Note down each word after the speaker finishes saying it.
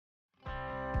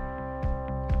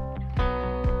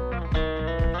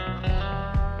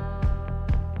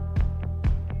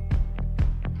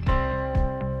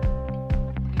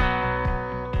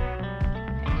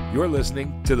You're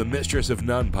listening to the Mistress of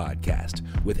None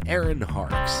podcast with Erin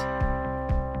Harkes.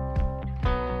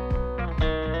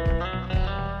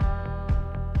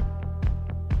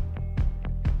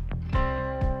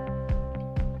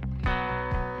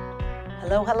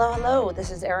 Hello.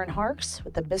 This is Erin Harkes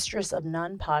with the Mistress of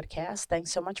None podcast.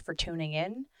 Thanks so much for tuning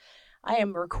in. I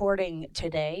am recording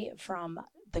today from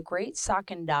the Great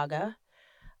Sacandaga.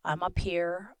 I'm up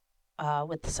here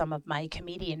with some of my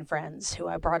comedian friends who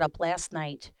I brought up last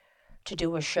night to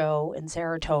do a show in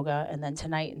Saratoga and then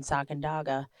tonight in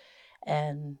Sacandaga,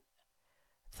 and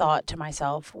thought to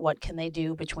myself, what can they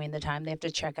do between the time they have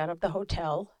to check out of the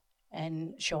hotel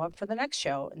and show up for the next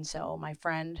show? And so my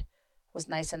friend was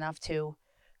nice enough to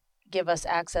give us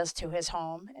access to his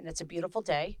home, and it's a beautiful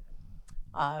day,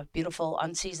 beautiful,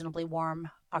 unseasonably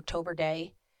warm October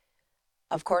day.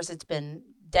 Of course, it's been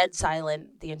dead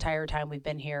silent the entire time we've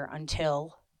been here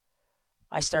until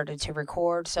I started to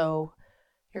record. So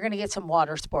you're going to get some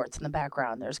water sports in the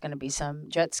background. There's going to be some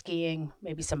jet skiing,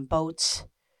 maybe some boats.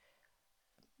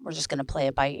 We're just going to play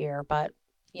it by ear. But,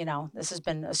 this has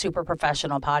been a super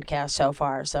professional podcast so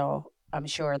far. So I'm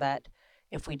sure that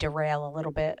if we derail a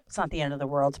little bit, it's not the end of the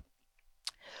world.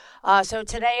 So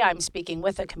today I'm speaking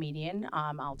with a comedian.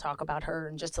 I'll talk about her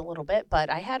in just a little bit. But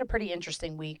I had a pretty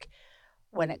interesting week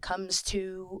when it comes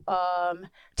to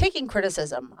taking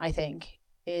criticism, I think,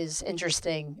 is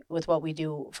interesting with what we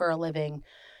do for a living.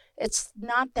 It's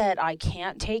not that I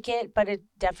can't take it, but it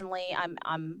definitely,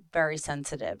 I'm very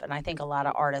sensitive, and I think a lot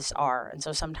of artists are. And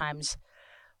so sometimes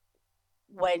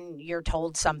when you're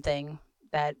told something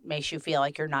that makes you feel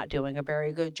like you're not doing a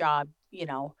very good job,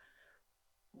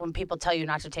 when people tell you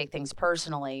not to take things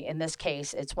personally, in this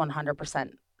case, it's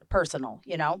 100% personal,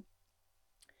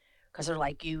 because they're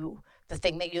like, the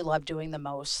thing that you love doing the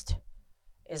most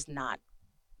is not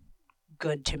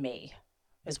good to me,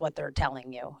 is what they're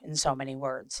telling you in so many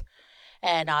words.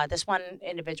 And this one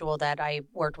individual that I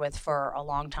worked with for a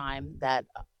long time that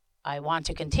I want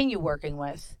to continue working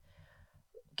with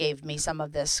gave me some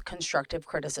of this constructive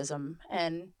criticism.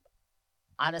 And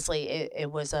honestly,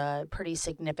 it was a pretty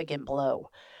significant blow.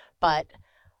 But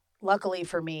luckily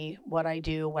for me, what I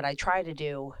try to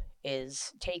do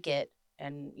is take it.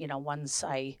 And, once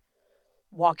I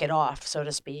walk it off, so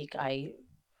to speak, I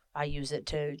use it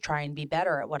to try and be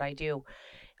better at what I do.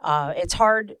 It's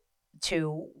hard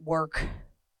to work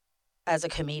as a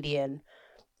comedian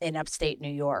in upstate New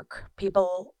York.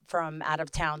 People from out of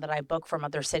town that I book from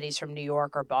other cities, from New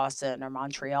York or Boston or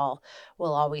Montreal,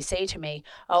 will always say to me,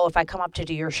 "Oh, if I come up to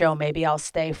do your show, maybe I'll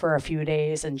stay for a few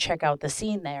days and check out the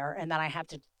scene there." And then I have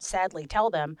to sadly tell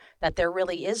them that there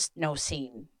really is no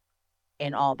scene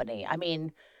in Albany. I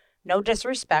mean, no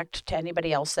disrespect to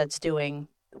anybody else that's doing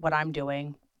what I'm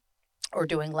doing or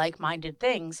doing like-minded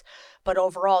things, but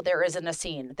overall there isn't a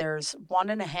scene. There's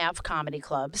 1.5 comedy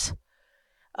clubs.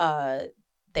 Uh,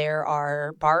 there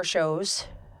are bar shows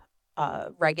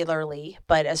regularly,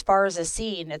 but as far as a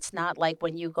scene, it's not like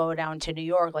when you go down to New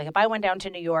York. Like if I went down to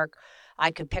New York,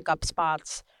 I could pick up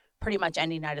spots pretty much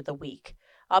any night of the week.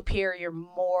 Up here, you're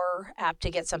more apt to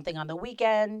get something on the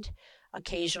weekend,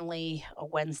 occasionally a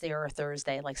Wednesday or a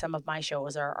Thursday. Like some of my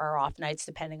shows are off nights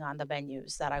depending on the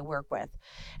venues that I work with.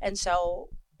 And so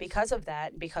because of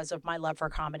that, because of my love for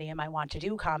comedy and my want to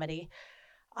do comedy,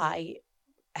 I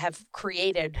have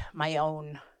created my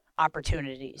own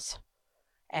opportunities,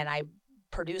 and I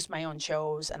produce my own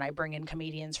shows, and I bring in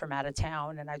comedians from out of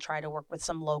town, and I try to work with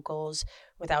some locals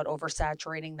without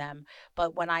oversaturating them.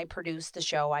 But when I produce the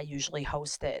show, I usually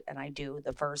host it, and I do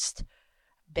the first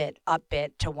bit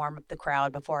to warm up the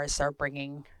crowd before I start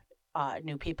bringing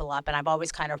new people up. And I've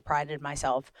always kind of prided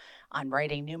myself on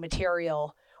writing new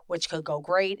material, which could go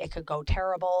great, it could go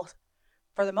terrible.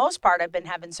 For the most part, I've been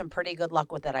having some pretty good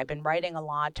luck with it. I've been writing a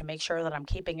lot to make sure that I'm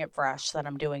keeping it fresh, that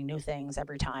I'm doing new things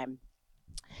every time.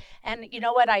 And you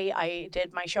know what? I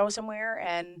did my show somewhere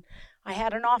and I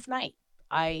had an off night.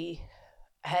 I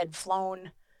had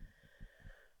flown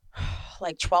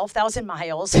like 12,000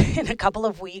 miles in a couple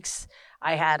of weeks.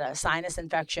 I had a sinus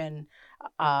infection.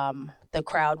 The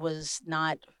crowd was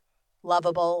not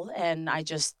lovable, and I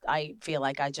feel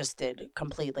like I just did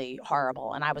completely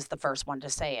horrible. And I was the first one to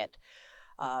say it.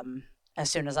 As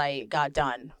soon as I got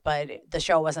done. But the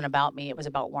show wasn't about me. It was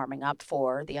about warming up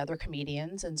for the other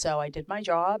comedians. And so I did my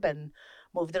job and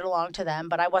moved it along to them,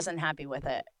 but I wasn't happy with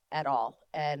it at all.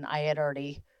 And I had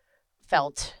already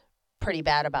felt pretty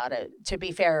bad about it. To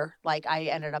be fair, like I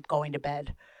ended up going to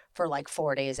bed for like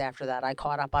 4 days after that. I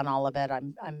caught up on all of it.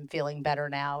 I'm feeling better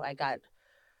now. I got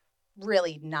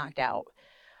really knocked out.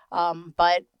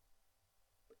 But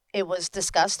it was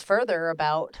discussed further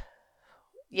about,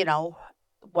 you know,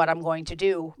 what I'm going to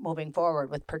do moving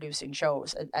forward with producing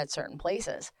shows at certain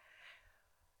places.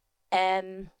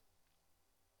 And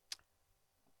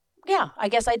yeah, I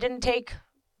guess I didn't take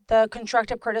the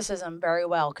constructive criticism very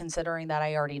well, considering that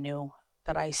I already knew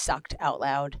that I sucked out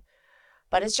loud.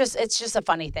 But it's just a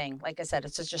funny thing. Like I said,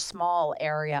 it's such a small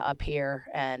area up here,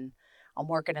 and I'm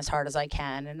working as hard as I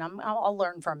can, and I'll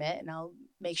learn from it, and I'll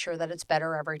make sure that it's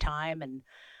better every time. And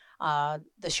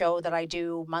the show that I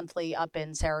do monthly up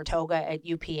in Saratoga at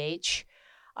UPH,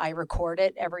 I record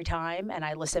it every time, and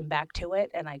I listen back to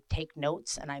it, and I take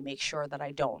notes, and I make sure that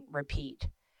I don't repeat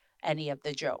any of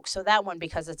the jokes. So that one,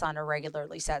 because it's on a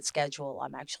regularly set schedule,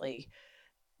 I'm actually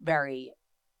very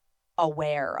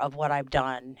aware of what I've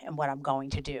done and what I'm going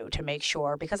to do to make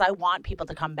sure, because I want people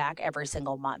to come back every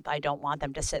single month. I don't want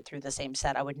them to sit through the same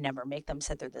set. I would never make them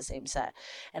sit through the same set.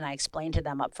 And I explained to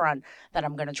them up front that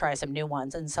I'm going to try some new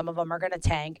ones, and some of them are going to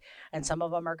tank and some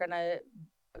of them are going to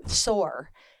soar.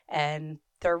 And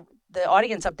the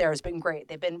audience up there has been great.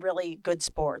 They've been really good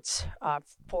sports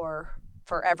for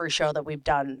every show that we've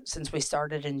done since we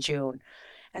started in June.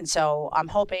 And so I'm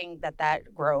hoping that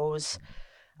that grows.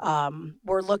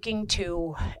 We're looking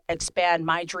to expand.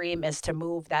 My dream is to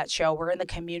move that show. We're in the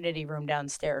community room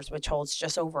downstairs, which holds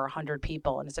just over 100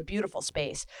 people, and it's a beautiful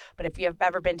space. But if you've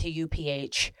ever been to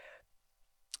UPH,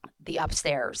 the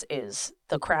upstairs is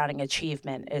the crowning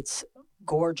achievement. It's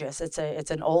gorgeous. It's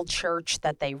an old church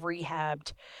that they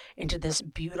rehabbed into this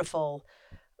beautiful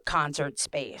concert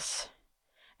space.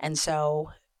 And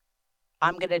so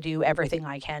I'm going to do everything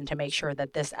I can to make sure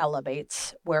that this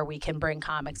elevates where we can bring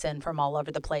comics in from all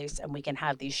over the place and we can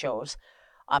have these shows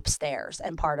upstairs.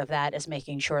 And part of that is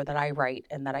making sure that I write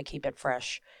and that I keep it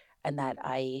fresh and that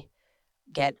I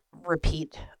get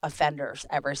repeat offenders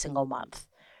every single month.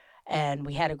 And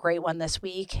we had a great one this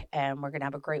week, and we're going to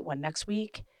have a great one next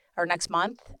week or next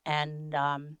month. And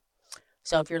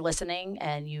so if you're listening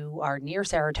and you are near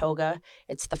Saratoga,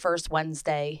 it's the first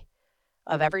Wednesday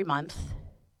of every month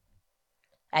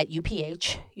at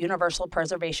UPH, Universal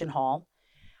Preservation Hall.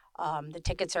 The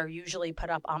tickets are usually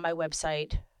put up on my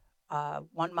website 1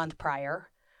 month prior.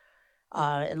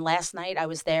 And last night I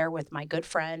was there with my good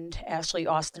friend, Ashley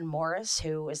Austin Morris,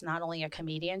 who is not only a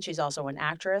comedian, she's also an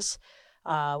actress.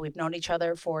 We've known each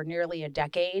other for nearly a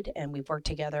decade, and we've worked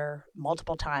together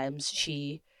multiple times.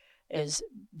 She is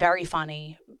very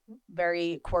funny,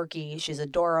 very quirky. She's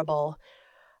adorable.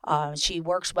 She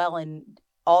works well in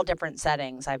all different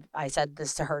settings. I said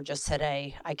this to her just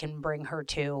today. I can bring her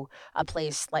to a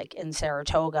place like in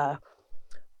Saratoga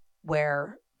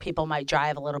where people might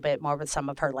drive a little bit more with some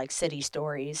of her like city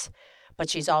stories, but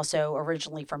she's also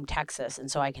originally from Texas, and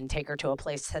so I can take her to a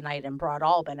place tonight in Broad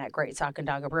Albin at Great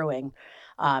Sacandaga Brewing.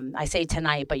 I say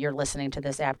tonight, but you're listening to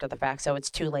this after the fact, so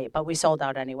it's too late, but we sold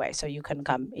out anyway, so you couldn't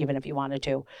come even if you wanted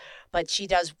to. But she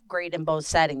does great in both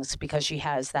settings because she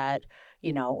has that,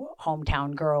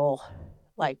 hometown girl,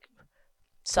 like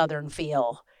Southern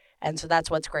feel. And so that's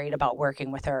what's great about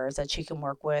working with her, is that she can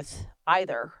work with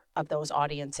either of those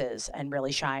audiences and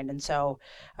really shine. And so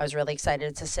I was really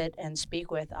excited to sit and speak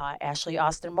with Ashley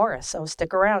Austin Morris. So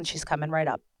stick around. She's coming right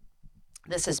up.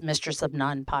 This is Mistress of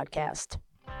None podcast.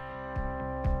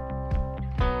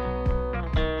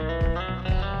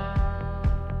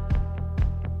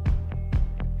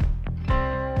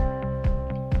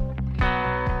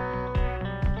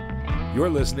 You're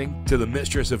listening to the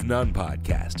Mistress of None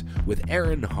podcast with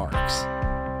Erin Harkes.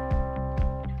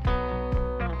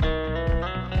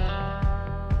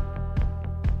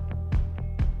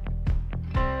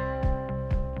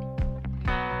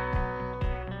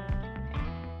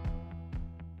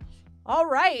 All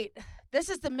right. This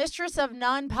is the Mistress of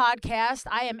None podcast.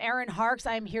 I am Erin Harkes.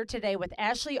 I am here today with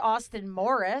Ashley Austin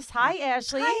Morris. Hi,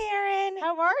 Ashley. Hi, Erin.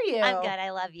 How are you? I'm good.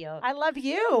 I love you. I love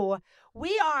you.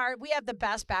 We have the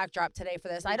best backdrop today for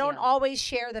this. I don't always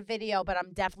share the video, but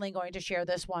I'm definitely going to share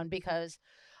this one because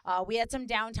we had some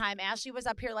downtime. Ashley was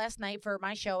up here last night for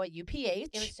my show at UPH.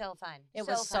 It was so fun. It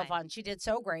was so fun. She did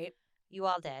so great. You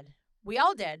all did. We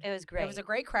all did. It was great. It was a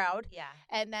great crowd. Yeah.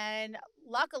 And then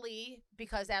luckily,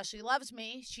 because Ashley loves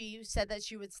me, she said that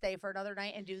she would stay for another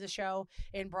night and do the show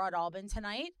in Broad Albin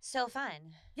tonight. So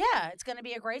fun. Yeah, it's going to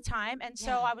be a great time. And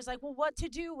so I was like, well, what to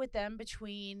do with them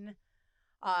between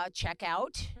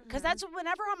checkout? Because that's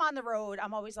whenever I'm on the road,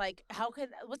 I'm always like,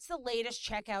 what's the latest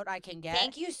checkout I can get?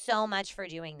 Thank you so much for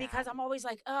doing that. Because I'm always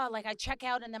like, I check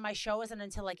out and then my show isn't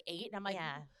until like 8. And I'm like,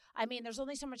 I mean, there's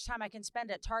only so much time I can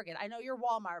spend at Target. I know you're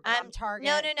Walmart, but I'm Target.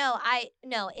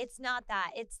 No, it's not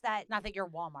that. It's that. Not that you're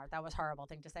Walmart. That was a horrible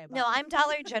thing to say about No, I'm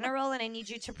Dollar General, and I need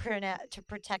you to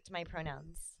protect my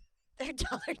pronouns. They're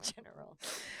Dollar General.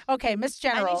 Okay, Miss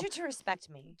General. I need you to respect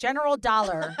me. General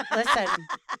Dollar. Listen.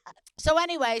 So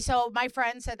anyway, so my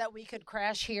friend said that we could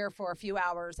crash here for a few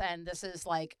hours, and this is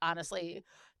like honestly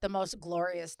the most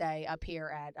glorious day up here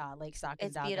at Lake Sacandaga.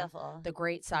 It's beautiful. The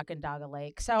Great Sacandaga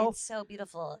Lake. So it's so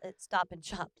beautiful. It's Stop and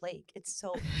Shop Lake. It's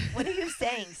so. What are you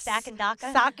saying?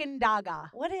 Sacandaga? Sacandaga.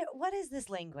 What is this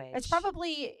language? It's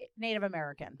probably Native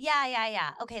American.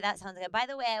 Yeah. Okay, that sounds good. By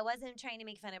the way, I wasn't trying to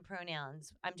make fun of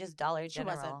pronouns. I'm just Dollar She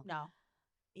General. wasn't. No.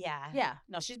 Yeah. Yeah.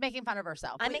 No, she's making fun of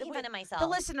herself. I'm making fun of myself. The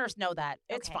listeners know that.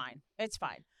 It's Okay. fine. It's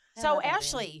fine. I So love it, man.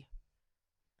 Ashley,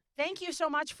 thank you so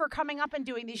much for coming up and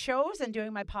doing these shows and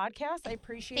doing my podcast. I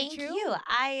appreciate Thank you. you.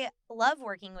 I love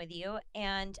working with you,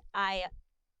 and I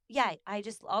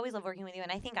just always love working with you.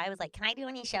 And I think I was like, can I do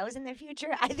any shows in the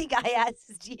future? I think I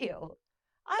asked you.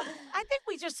 I think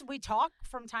we talk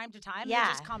from time to time. Yeah.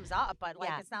 It just comes up, but like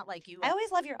Yeah. it's not like you. I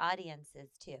always love your audiences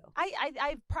too.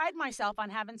 I pride myself on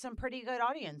having some pretty good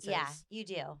audiences. Yeah, you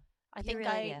do. I You think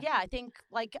really do. I think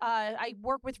like I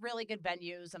work with really good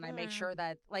venues and I make Mhm. sure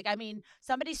that like I mean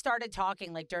somebody started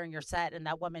talking like during your set and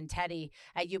that woman Teddy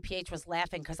at UPH was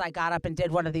laughing because I got up and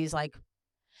did one of these like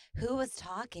Who was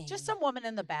talking? just some woman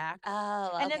in the back.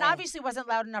 Oh, And it okay. obviously wasn't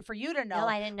loud enough for you to know. No,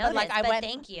 I didn't know but, like, this, I but went-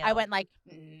 thank you. I went like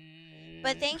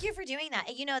But thank you for doing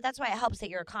that. You know, that's why it helps that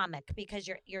you're a comic because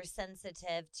you're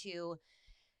sensitive to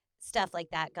stuff like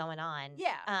that going on.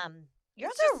 Yeah. You're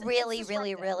It's also just- really, it's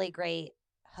really, disruptive. really great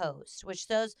host, which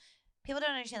those people don't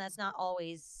understand. That's not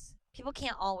always people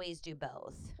can't always do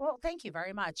both. Well, thank you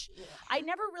very much. I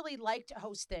never really liked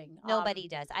hosting. Nobody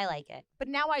does. I like it. But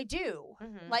now I do.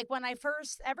 Mhm. Like when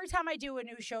every time I do a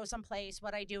new show someplace,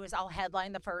 what I do is I'll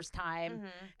headline the first time. Mhm.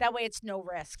 That way it's no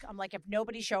risk. I'm like, if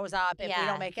nobody shows up, if we Yeah.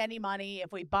 don't make any money,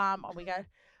 if we bomb, we got.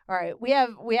 All right, we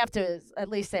have to at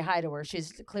least say hi to her.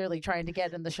 She's clearly trying to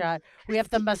get in the shot. We have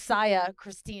the Messiah,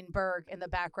 Christine Berg, in the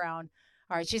background.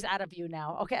 All right, she's out of view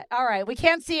now. Okay, all right, we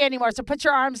can't see anymore, so put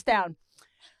your arms down.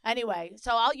 Anyway,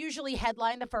 so I'll usually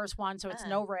headline the first one, so it's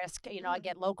no risk. You know, I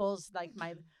get locals like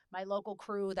my local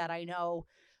crew that I know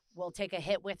will take a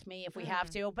hit with me if we have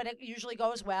to, but it usually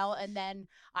goes well. And then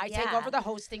I take Yeah. over the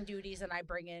hosting duties and I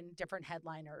bring in different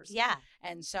headliners. Yeah.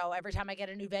 And so every time I get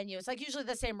a new venue, it's like usually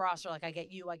the same roster. Like I get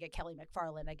you, I get Kelly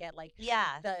McFarland, I get like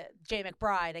Yeah. the Jay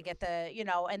McBride, I get the, you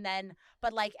know, and then,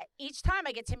 but like each time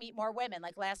I get to meet more women.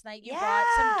 Like last night you brought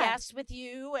some Yeah. guests with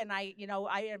you and I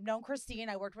have known Christine.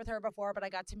 I worked with her before, but I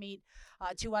got to meet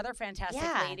two other fantastic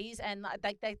Yeah. ladies. And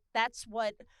that's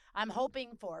what I'm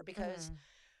hoping for because Mhm.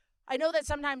 I know that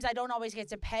sometimes I don't always get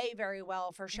to pay very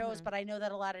well for shows, Mhm. but I know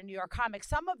that a lot of New York comics,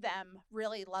 some of them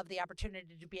really love the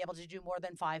opportunity to be able to do more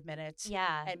than 5 minutes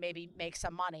Yeah. and maybe make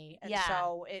some money. And Yeah.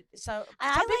 so some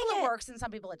I people like it it. works and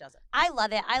some people it doesn't. I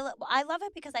love it. I love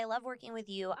it because I love working with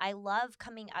you. I love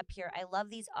coming up here. I love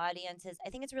these audiences. I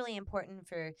think it's really important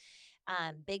for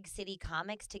big city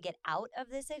comics to get out of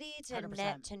the city to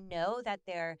 100%. to know that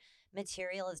their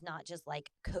material is not just like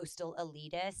coastal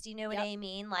elitist. You know what Yep. I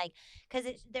mean? Like, because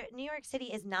New York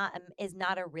City is not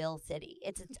a real city.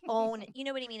 It's its own. You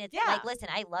know what I mean? It's Yeah. like, listen,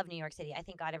 I love New York City. I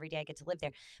thank God every day I get to live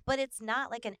there. But it's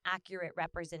not like an accurate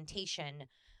representation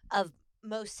of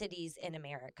most cities in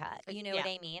America. You know what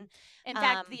Yeah. I mean? In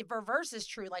fact, the reverse is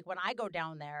true. Like when I go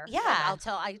down there, like, Yeah.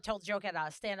 I told a joke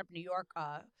at Stand Up New York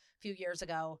a few years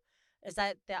ago. Is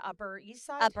that the Upper East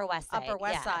Side? Upper West Side. Upper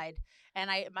West yeah. Side. And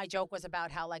my joke was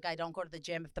about how like I don't go to the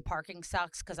gym if the parking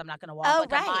sucks because I'm not going to walk Oh,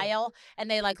 like right. a mile. And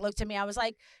they like looked at me. I was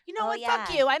like, you know Oh, what? Fuck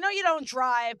yeah. you. I know you don't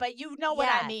drive, but you know what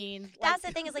I Yeah. mean. Like, That's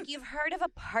the thing is like you've heard of a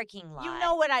parking lot. you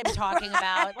know what I'm talking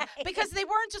about Right. because they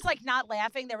weren't just like not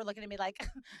laughing. They were looking at me like,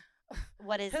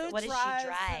 what who does she drives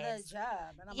drive? to the gym?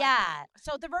 And I'm like, Yeah.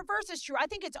 so the reverse is true. I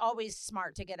think it's always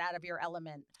smart to get out of your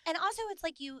element. And also it's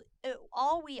like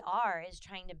all we are is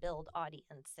trying to build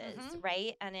audiences, Mhm.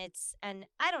 right? And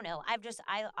I don't know.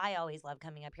 I always love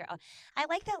coming up here. I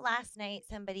like that last night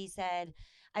somebody said,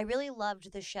 I really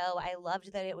loved the show. I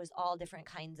loved that it was all different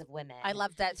kinds of women. I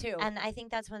love that too. And I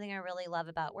think that's one thing I really love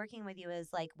about working with you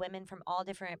is like women from all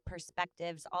different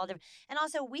perspectives, all different. And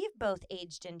also, we've both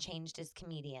aged and changed as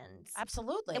comedians.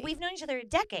 Absolutely. And we've known each other a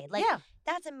decade. Like, yeah.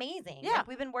 that's amazing. Yeah. Like,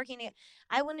 we've been working.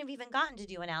 I wouldn't have even gotten to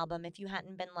do an album if you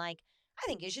hadn't been like, I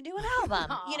think you should do an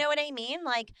album. You know what I mean?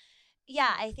 Like,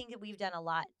 yeah, I think that we've done a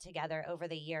lot together over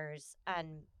the years.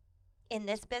 And in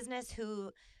this business,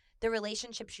 the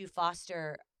relationships you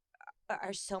foster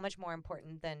are so much more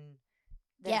important than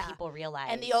Yeah. people realize.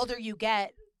 And the older you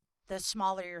get, the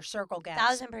smaller your circle gets.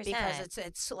 1000%. Because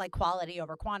it's like quality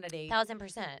over quantity.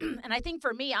 1000%. And I think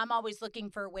for me, I'm always looking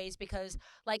for ways because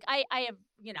like I have,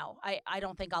 I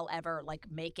don't think I'll ever like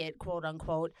make it, quote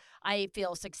unquote. I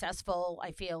feel successful.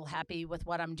 I feel happy with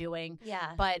what I'm doing.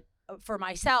 Yeah. But for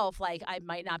myself, like I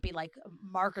might not be like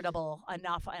marketable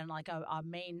enough on like a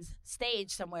main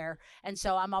stage somewhere. And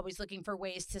so I'm always looking for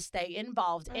ways to stay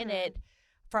involved in it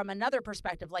from another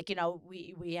perspective. Like,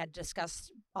 we had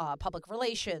discussed public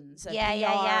relations and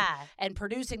PR and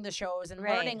producing the shows and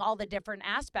learning all the different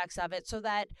aspects of it so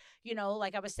that,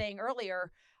 like I was saying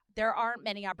earlier, there aren't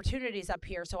many opportunities up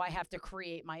here, so I have to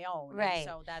create my own. Right. And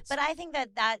so that's. But I think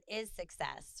that is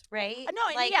success, right?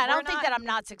 No, like, I don't think that I'm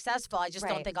not successful. I just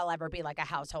don't think I'll ever be like a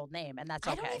household name, and that's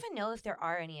okay. I don't even know if there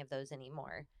are any of those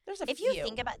anymore. There's a few. If you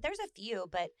think about, there's a few,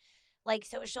 but like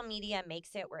social media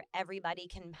makes it where everybody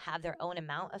can have their own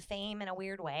amount of fame in a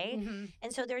weird way,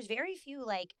 and so there's very few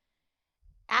like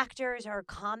actors or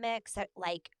comics that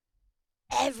like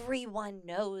everyone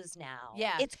knows now.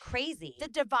 Yeah. It's crazy. The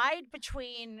divide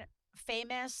between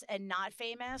famous and not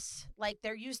famous, like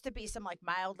there used to be some like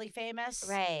mildly famous.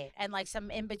 Right. And like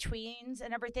some in-betweens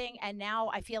and everything. And now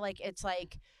I feel like it's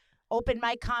like open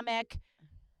mic comic,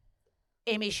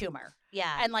 Amy Schumer.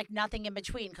 Yeah. And like nothing in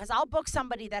between. Because I'll book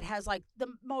somebody that has like the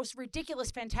most ridiculous,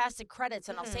 fantastic credits.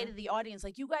 And I'll say to the audience,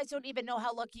 like, you guys don't even know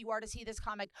how lucky you are to see this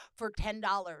comic for $10.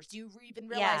 Do you even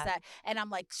realize that? And I'm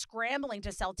like scrambling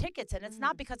to sell tickets. And it's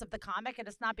not because of the comic and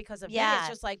it's not because of me. It's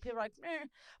just like people are like,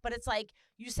 but it's like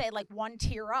you say like one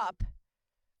tier up.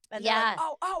 And they're like,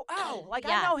 oh. Like,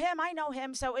 I know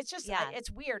him. So it's just,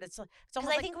 it's weird. It's because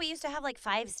I think we used to have like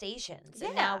 5 stations.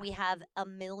 And now we have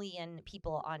 1 million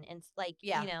people on,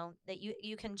 that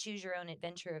you can choose your own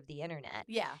adventure of the internet.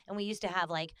 Yeah. And we used to have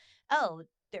like,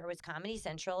 there was Comedy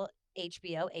Central,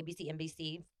 HBO, ABC,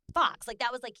 NBC, Fox. Like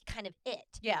that was like kind of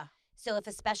it. Yeah. So if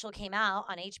a special came out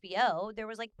on HBO, there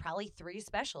was like probably 3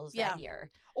 specials that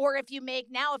year. Or if you make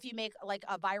like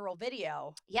a viral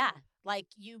video. Yeah. Like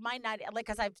you might not, like,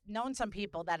 because I've known some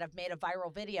people that have made a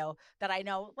viral video that I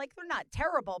know, like, they're not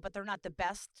terrible, but they're not the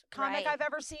best comic I've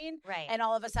ever seen. Right. And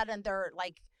all of a sudden they're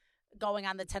like going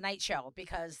on the Tonight Show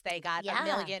because they got a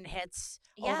million hits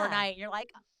overnight. And you're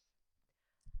like,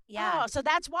 oh, so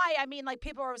that's why, I mean, like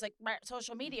people are always like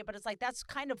social media, but it's like, that's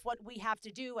kind of what we have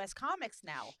to do as comics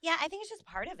now. Yeah. I think it's just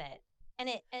part of it.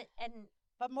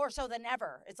 But more so than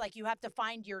ever, it's like you have to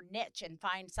find your niche and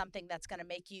find something that's going to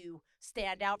make you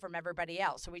stand out from everybody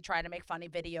else. So we try to make funny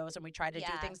videos and we try to do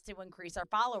things to increase our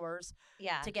followers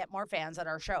to get more fans at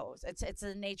our shows. It's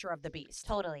the nature of the beast.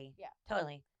 Totally. Yeah.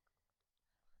 Totally.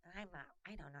 I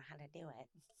don't know how to do it.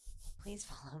 Please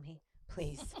follow me.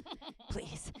 Please.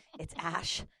 Please. It's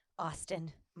Ash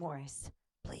Austin Morris.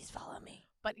 Please follow me.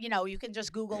 But, you can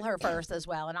just Google her first as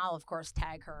well. And I'll, of course,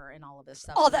 tag her in all of this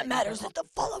stuff. All that matters is the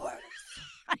followers.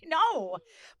 I know.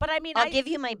 But, I mean, I'll give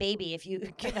you my baby if you...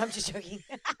 No, I'm just joking.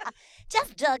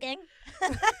 Just joking.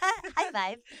 High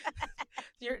five.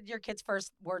 Your kid's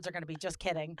first words are going to be just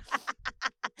kidding.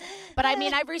 But, I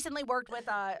mean, I recently worked with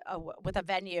a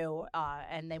venue,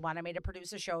 and they wanted me to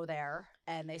produce a show there.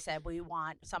 And they said, we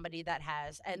want somebody that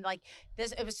has, and like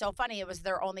this, it was so funny. It was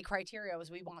their only criteria was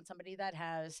we want somebody that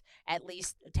has at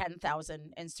least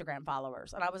 10,000 Instagram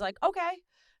followers. And I was like, okay,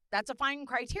 that's a fine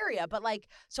criteria. But like,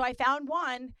 so I found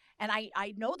one and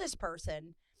I know this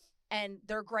person and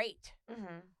they're great.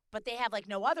 But they have like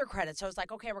no other credits. So I was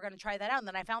like, okay, we're going to try that out. And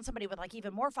then I found somebody with like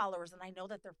even more followers and I know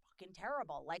that they're fucking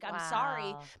terrible. Like, I'm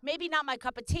sorry. Maybe not my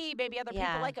cup of tea. Maybe other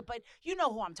people like it, but you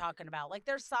know who I'm talking about. Like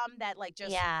there's some that like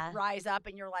just rise up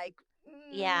and you're like,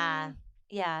 Yeah.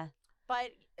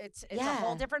 But it's a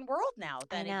whole different world now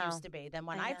than it used to be than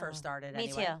when I first started. Me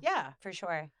anyway. too. Yeah. For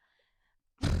sure.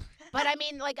 But I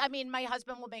mean, my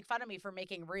husband will make fun of me for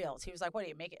making reels. He was like, "What are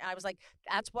you making?" I was like,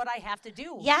 "That's what I have to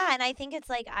do." Yeah, and I think it's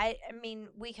like I mean,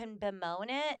 we can bemoan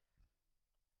it,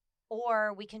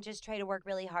 or we can just try to work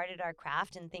really hard at our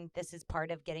craft and think this is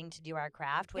part of getting to do our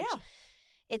craft. Which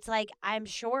it's like I'm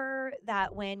sure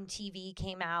that when TV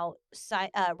came out,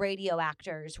 radio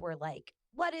actors were like,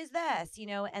 "What is this?"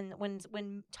 And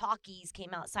when talkies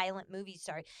came out, silent movies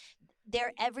started.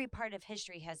 Every part of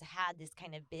history has had this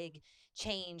kind of big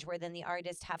change where then the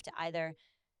artists have to either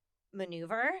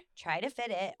maneuver, try to fit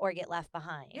it, or get left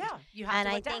behind. Yeah, you have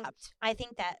to adapt. I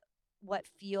think that what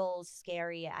feels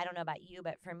scary, I don't know about you,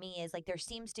 but for me is like there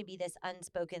seems to be this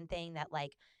unspoken thing that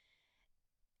like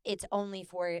it's only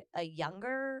for a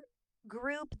younger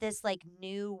group, this like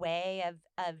new way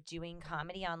of doing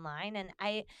comedy online. And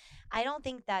I don't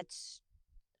think that's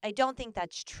I don't think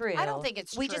that's true. I don't think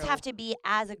it's We true. just have to be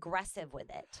as aggressive with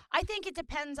it. I think it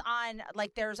depends on,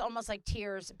 like, there's almost like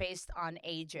tiers based on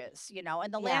ages, you know,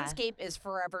 and the Yeah. landscape is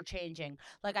forever changing.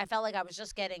 Like, I felt like I was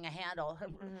just getting a handle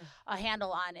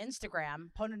on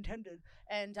Instagram, pun intended,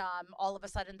 and all of a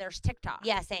sudden there's TikTok.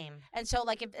 Yeah, same. And so,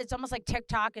 like, it's almost like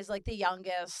TikTok is like the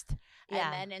youngest,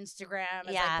 Yeah. and then Instagram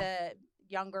is Yeah. like the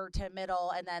younger to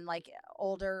middle, and then like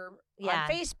older Yeah. on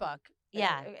Facebook.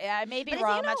 Yeah. I may be But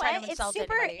wrong. you I'm know not trying what? to insult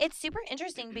anybody. It's super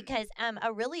interesting because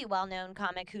a really well-known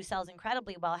comic who sells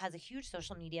incredibly well, has a huge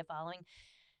social media following.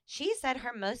 She said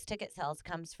her most ticket sales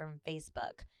comes from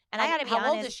Facebook. And I got to be honest.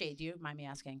 How old is she? Do you mind me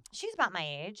asking? She's about my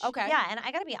age. Okay. Yeah, and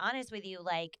I got to be honest with you,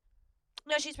 like,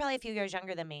 no, she's probably a few years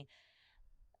younger than me.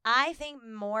 I think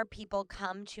more people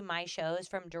come to my shows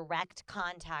from direct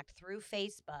contact through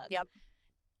Facebook. Yep.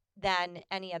 Than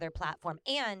any other platform.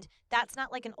 And that's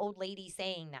not like an old lady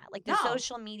saying that. Like the No.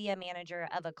 social media manager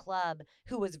of a club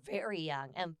who was very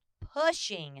young and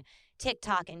pushing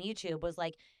TikTok and YouTube was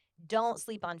like, don't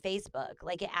sleep on Facebook.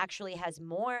 Like it actually has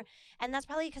more. And that's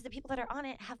probably because the people that are on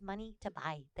it have money to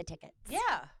buy the tickets.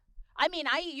 Yeah. I mean,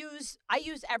 I use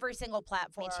every single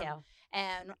platform. Me too.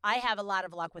 And I have a lot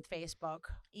of luck with Facebook.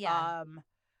 Yeah.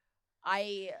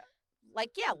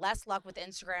 Less luck with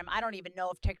Instagram. I don't even know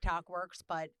if TikTok works,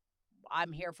 but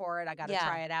I'm here for it. I got to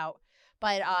try it out.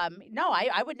 But no,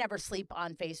 I would never sleep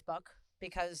on Facebook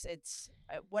because it's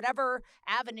whatever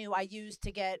avenue I use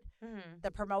to get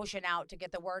the promotion out, to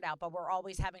get the word out. But we're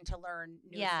always having to learn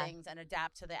new things and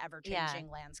adapt to the ever-changing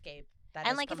landscape.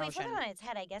 And like if we flip it on its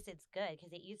head, I guess it's good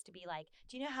because it used to be like,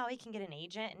 do you know how I can get an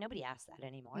agent? And nobody asks that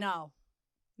anymore. No.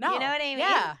 You know what I mean?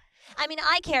 Yeah. I mean,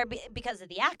 I care because of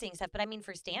the acting stuff, but I mean,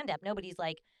 for stand-up, nobody's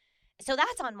like, so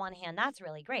that's on one hand, that's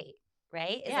really great,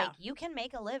 right? It's like you can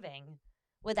make a living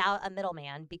without a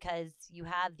middleman because you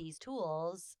have these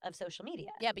tools of social media.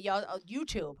 Yeah, but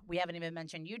YouTube, we haven't even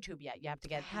mentioned YouTube yet. You have to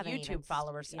get YouTube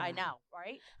followers. I know,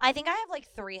 right? I think I have like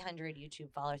 300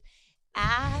 YouTube followers.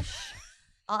 Ash,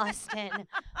 Austin,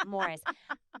 Morris.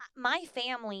 My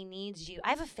family needs you. I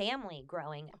have a family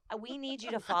growing. We need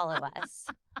you to follow us.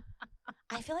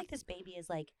 I feel like this baby is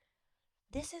like,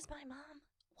 this is my mom.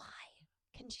 Why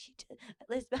can she do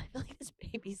this? I feel like this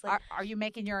baby's like. Are you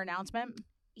making your announcement?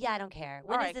 Yeah, I don't care.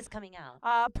 When is this coming out?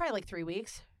 Probably like 3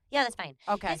 weeks. Yeah, that's fine.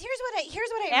 Okay. Because here's what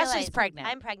I realized. Ashley's pregnant.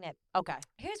 I'm pregnant. Okay.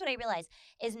 Here's what I realized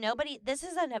is this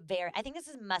is I think this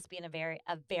must be a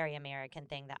very American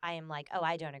thing that I am like, oh,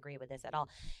 I don't agree with this at all.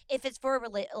 If it's for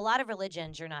a lot of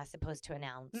religions, you're not supposed to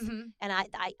announce. Mm-hmm. And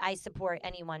I support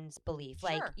anyone's belief. Sure.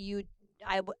 Like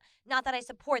not that I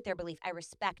support their belief. I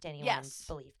respect anyone's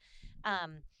belief.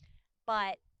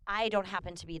 But I don't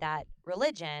happen to be that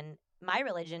religion. My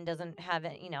religion doesn't have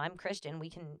it. I'm Christian. We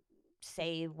can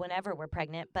say whenever we're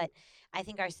pregnant, but I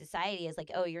think our society is like,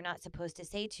 oh, you're not supposed to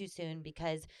say too soon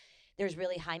because there's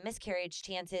really high miscarriage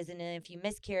chances, and then if you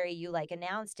miscarry, you like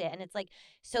announced it, and it's like,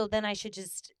 so then I should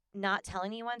just not tell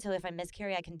anyone, so if I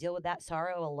miscarry, I can deal with that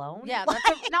sorrow alone. Yeah,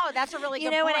 that's a really good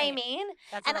point. You know what I mean?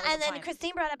 And then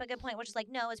Christine brought up a good point, which is like,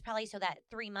 no, it's probably so that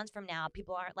 3 months from now,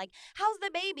 people aren't like, how's the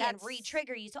baby, and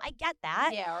re-trigger you. So I get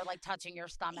that. Yeah, or like touching your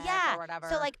stomach or whatever.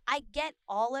 So like, I get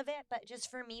all of it, but just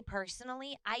for me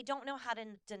personally, I don't know how to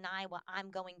deny what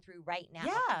I'm going through right now.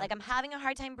 Yeah. Like I'm having a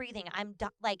hard time breathing.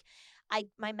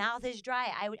 My mouth is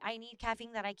dry. I need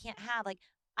caffeine that I can't have. Like,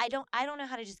 I don't know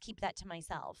how to just keep that to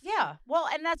myself. Yeah. Well,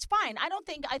 and that's fine.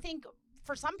 I think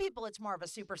for some people it's more of a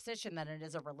superstition than it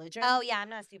is a religion. Oh, yeah, I'm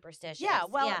not superstitious. Yeah,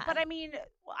 well, but I mean,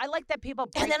 I like that people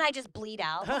break. And then I just bleed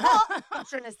out. I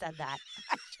shouldn't have said that.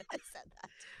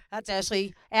 That's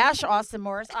Ash Austin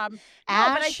Morris. Ash,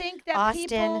 but I think that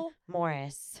Austin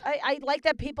Morris. I like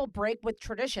that people break with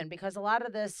tradition because a lot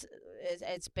of this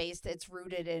it's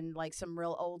rooted in like some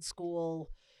real old school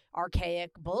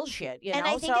archaic bullshit, And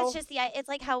I think it's just it's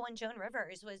like how when Joan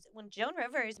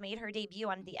Rivers made her debut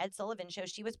on the Ed Sullivan Show,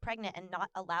 she was pregnant and not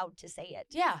allowed to say it.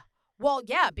 Yeah. Well,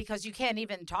 yeah, because you can't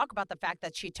even talk about the fact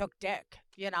that she took dick,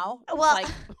 Well, like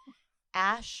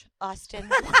Ash, Austin.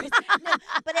 No,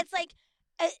 but it's like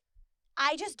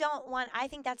I just don't want. I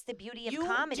think that's the beauty of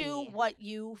comedy. You do what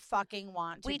you fucking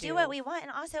want to do. We do what we want,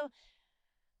 and also,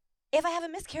 if I have a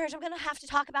miscarriage, I'm going to have to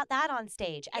talk about that on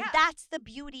stage. And that's the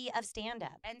beauty of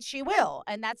stand-up. And she will.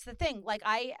 And that's the thing. Like,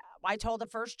 I told the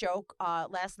first joke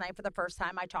last night for the first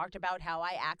time. I talked about how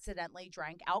I accidentally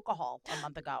drank alcohol a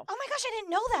month ago. Oh, my gosh, I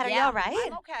didn't know that. Are you all right?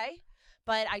 I'm okay.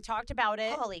 But I talked about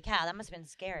it. Holy cow, that must have been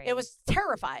scary. It was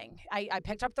terrifying. I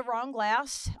picked up the wrong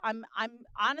glass. I'm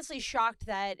honestly shocked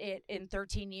that in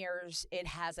 13 years, it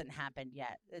hasn't happened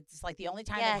yet. It's like the only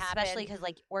time it happened. Especially because,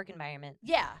 like, work environment.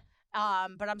 Yeah.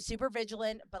 But I'm super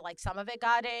vigilant. But like some of it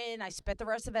got in. I spit the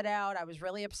rest of it out. I was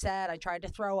really upset. I tried to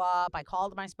throw up. I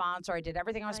called my sponsor. I did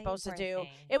everything I was Oh, you supposed to poor do. thing.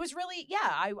 It was really,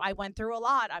 I went through a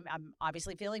lot. I'm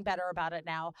obviously feeling better about it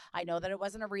now. I know that it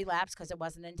wasn't a relapse because it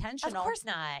wasn't Of intentional. course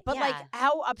not. But yeah. like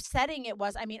how upsetting it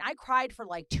was. I mean, I cried for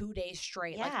like 2 days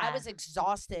straight. Like I Yeah. was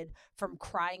exhausted from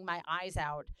crying my eyes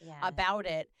out yeah. about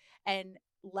it. And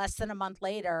less than a month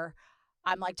later,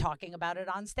 I'm like talking about it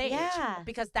on stage. Yeah.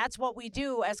 Because that's what we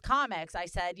do as comics. I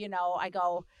said,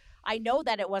 I know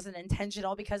that it wasn't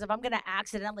intentional because if I'm going to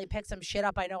accidentally pick some shit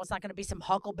up, I know it's not going to be some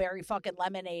Huckleberry fucking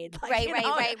lemonade. Like, right.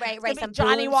 It's gonna be Some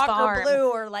Johnny Boone's Walker Farm. Blue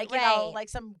or like, Right. like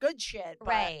some good shit.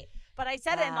 Right. But I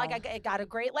said it and like Wow. it got a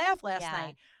great laugh last Yeah.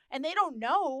 night. And they don't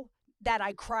know that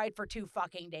I cried for 2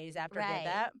 fucking days after I Right. did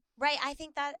that. Right. I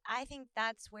think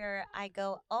that's where I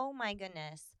go, oh my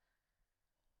goodness.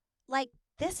 Like,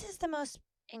 this is the most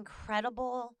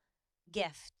incredible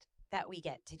gift that we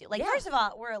get to do. Like, Yeah. first of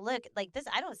all, look, like this,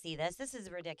 I don't see this. This is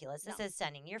ridiculous. This No. is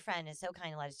stunning. Your friend is so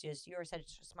kind to let us do this. You're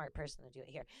such a smart person to do it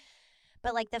here.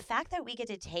 But like the fact that we get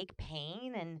to take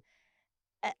pain and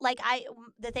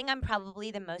the thing I'm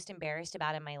probably the most embarrassed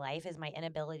about in my life is my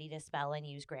inability to spell and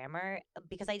use grammar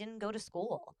because I didn't go to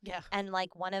school. Yeah. And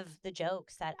like one of the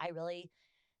jokes that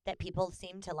that people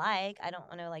seem to like, I don't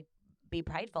want to like be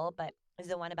prideful, but is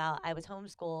the one about I was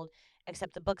homeschooled,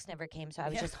 except the books never came, so I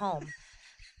was just home.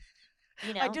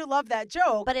 I do love that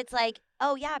joke. But it's like,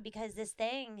 oh yeah, because this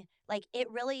thing, like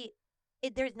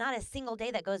there's not a single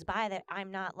day that goes by that I'm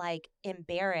not like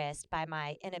embarrassed by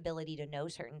my inability to know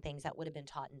certain things that would have been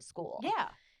taught in school. Yeah.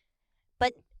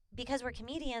 But because we're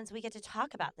comedians, we get to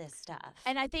talk about this stuff.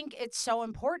 And I think it's so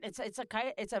important.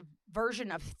 It's a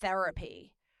version of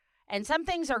therapy. And some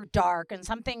things are dark and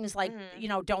some things like,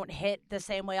 don't hit the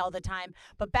same way all the time.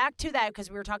 But back to that, because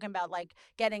we were talking about like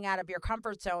getting out of your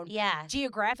comfort zone. Yeah.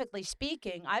 Geographically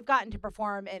speaking, I've gotten to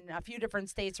perform in a few different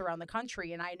states around the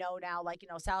country. And I know now, like,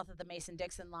 south of the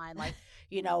Mason-Dixon line, like,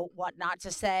 what not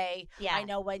to say. Yeah. I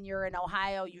know when you're in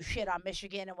Ohio, you shit on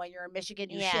Michigan. And when you're in Michigan,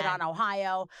 you shit Yeah. on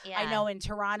Ohio. Yeah. I know in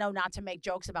Toronto, not to make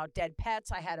jokes about dead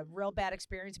pets. I had a real bad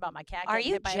experience about my cat Are getting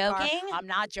you hit by a car. joking? I'm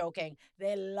not joking.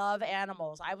 They love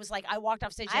animals. I was like, I walked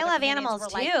off stage. I love animals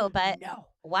too, but no.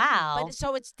 Wow. But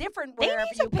so it's different They wherever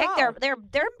need to you pick go. their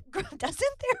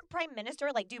doesn't their prime minister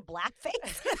like do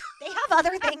blackface? They have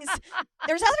other things.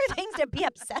 There's other things to be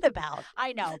upset about.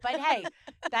 I know, but hey,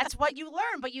 that's what you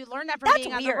learn. But you learn that from That's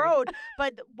being on weird. the road.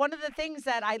 But one of the things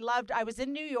that I loved, I was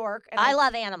in New York. And I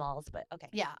love animals, but okay.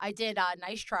 Yeah, I did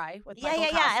Nice Try with Yeah, Michael yeah,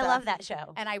 yeah. I Costa. love that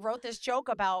show. And I wrote this joke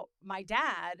about my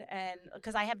dad, and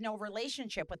because I have no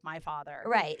relationship with my father.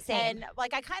 Right, same. And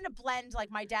like I kind of blend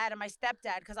like my dad and my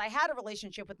stepdad because I had a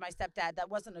relationship with my stepdad that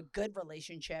wasn't a good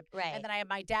relationship. Right. And then I have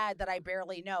my dad that I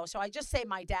barely know. So I just say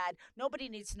my dad. Nobody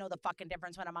needs to know the fucking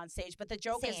difference when I'm on stage. But the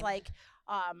joke is Same. like,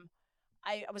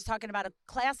 I was talking about a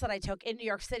class that I took in New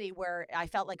York City where I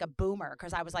felt like a boomer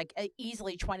because I was like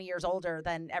easily 20 years older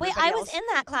than everybody Wait, I else. was in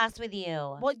that class with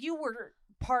you. Well, you were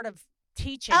part of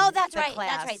teaching. Oh, that's the right.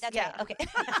 Class. That's Yeah. right. Okay.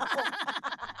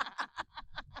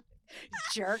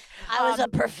 Jerk. I was a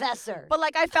professor. But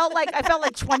like I felt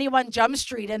like 21 Jump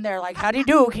Street in there, like, how do you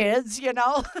do, kids?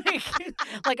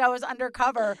 Like I was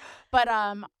undercover. But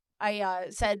I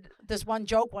said this one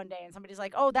joke one day and somebody's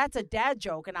like, oh, that's a dad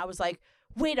joke. And I was like,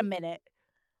 wait a minute.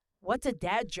 What's a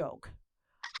dad joke?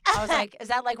 I was like, is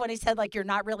that like when he said like you're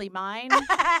not really mine?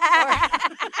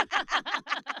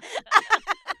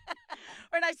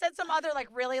 And I said some other like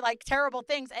really like terrible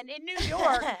things. And in New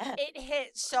York, it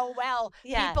hit so well.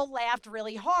 Yeah. People laughed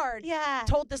really hard. Yeah.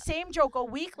 Told the same joke a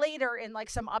week later in like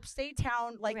some upstate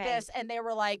town like Right. this. And they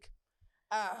were like,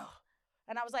 oh.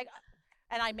 And I was like,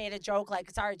 and I made a joke like,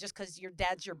 sorry, just because your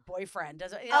dad's your boyfriend.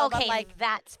 Doesn't, Okay, but like,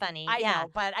 that's funny. I yeah.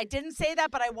 know, but I didn't say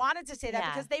that, but I wanted to say that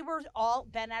Yeah. because they were all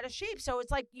bent out of shape. So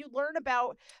it's like you learn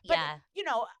about, but Yeah.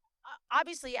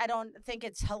 Obviously I don't think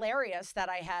it's hilarious that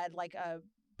I had like a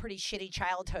pretty shitty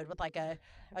childhood with like a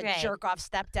Right. jerk off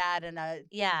stepdad and a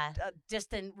Yeah.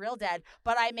 distant real dad,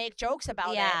 but I make jokes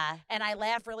about Yeah. it and I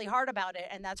laugh really hard about it,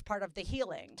 and that's part of the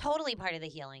healing. Totally part of the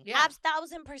healing. Yeah.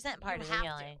 1,000% part You of the have to.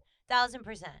 healing.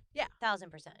 1,000%. Yeah.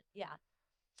 1,000%. Yeah.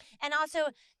 And also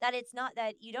that it's not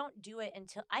that you don't do it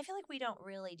until I feel like we don't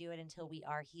really do it until we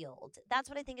are healed. That's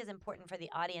what I think is important for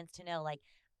the audience to know. Like,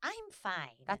 I'm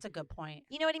fine. That's a good point.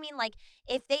 You know what I mean? Like,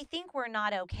 if they think we're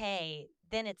not okay,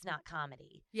 then it's not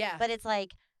comedy. Yeah. But it's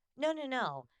like,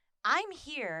 no. I'm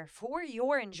here for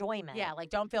your enjoyment. Yeah, like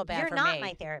don't feel bad You're for not me.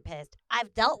 my therapist.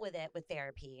 I've dealt with it with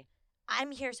therapy.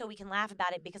 I'm here so we can laugh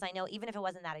about it because I know even if it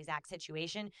wasn't that exact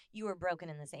situation, you were broken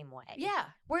in the same way. Yeah.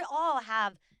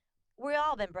 we've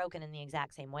all been broken in the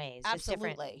exact same ways.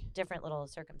 Absolutely. Just different little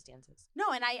circumstances.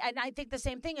 No, and I think the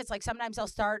same thing. It's like sometimes I'll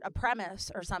start a premise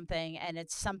or something, and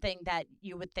it's something that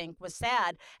you would think was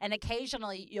sad, and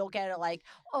occasionally you'll get it like,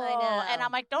 oh, and know.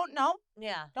 I'm like,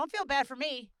 Yeah. don't feel bad for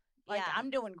me. Like, Yeah. I'm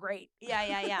doing great.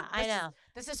 Yeah. I know.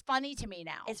 This is funny to me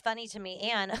now. It's funny to me,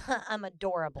 and I'm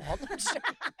adorable. Isn't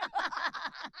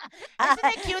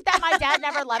it cute that my dad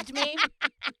never loved me?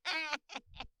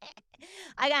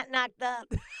 I got knocked up.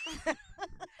 Isn't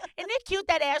it cute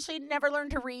that Ashley never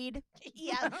learned to read?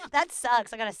 Yeah, that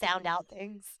sucks. I gotta sound out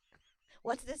things.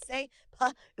 What's this say?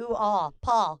 Ooh, ah,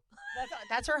 Paul.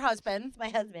 That's her husband. It's my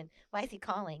husband. Why is he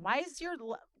calling? Why is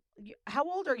how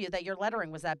old are you that your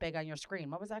lettering was that big on your screen?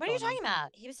 What was that? What are you talking about?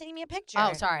 He was sending me a picture.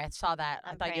 Oh, sorry. I saw that.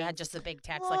 I I'm thought you praying. had just a big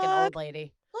text like an old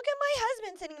lady. Look at my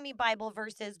husband sending me Bible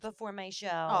verses before my show.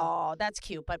 Oh, that's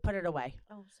cute, but put it away.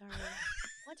 Oh, sorry.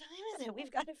 What time is it?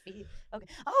 We've got to feed. Okay.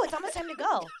 Oh, it's almost time to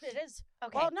go. It is.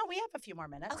 Okay. Well, no, we have a few more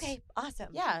minutes. Okay. Awesome.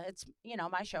 Yeah, it's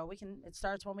my show. It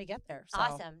starts when we get there. So.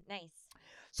 Awesome. Nice.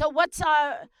 So what's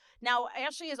now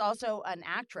Ashley is also an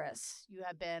actress. You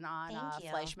have been on Thank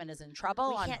you. Fleischman is in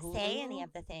Trouble We on can't Hulu. say any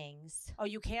of the things. Oh,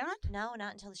 you can't? No,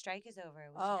 not until the strike is over.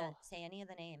 We Oh. can't say any of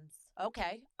the names.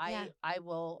 Okay. Yeah. I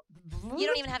will. You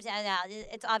don't even have to add out.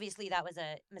 It's obviously that was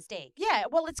a mistake. Yeah,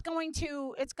 well, it's going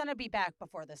to be back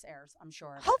before this airs, I'm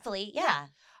sure. Hopefully, yeah.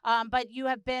 But you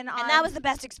have been on. And that was the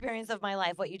best experience of my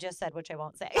life, what you just said, which I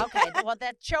won't say. Okay. Well,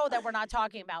 that show that we're not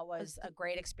talking about was a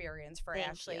great experience for Thank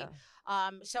Ashley. you.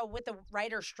 So with the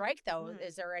writer's strike, though,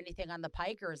 is there anything on the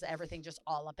pike, or is everything just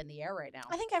all up in the air right now?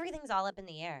 I think everything's all up in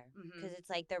the air Mhm. because it's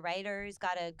like the writers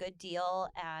got a good deal,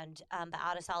 and but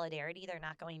out of solidarity, they're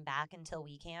not going back until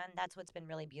we can. That's what's been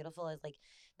really beautiful is like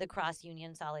the cross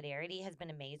union solidarity has been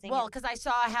amazing. Well, because I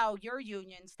saw how your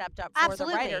union stepped up for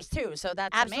Absolutely. the writers too, so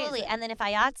that's Absolutely. amazing. And then if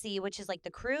IATSE, which is like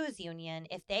the cruise union,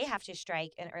 if they have to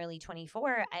strike in early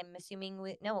 24, I'm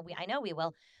assuming I know we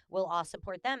will. We'll all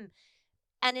support them.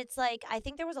 And it's like I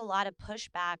think there was a lot of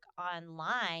pushback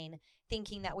online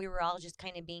thinking that we were all just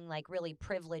kind of being like really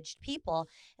privileged people.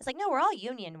 It's like, no, we're all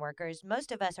union workers.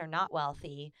 Most of us are not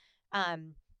wealthy.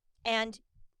 And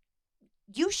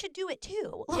you should do it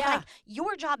too. Yeah. Like,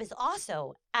 your job is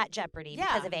also at jeopardy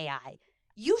because Yeah. of AI.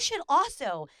 You should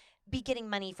also be getting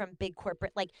money from big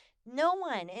corporate. Like, no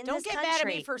one in Don't this get country. mad at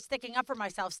me for sticking up for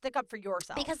myself. Stick up for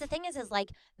yourself. Because the thing is like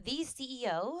these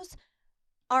CEOs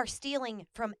are stealing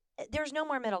from. There's no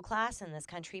more middle class in this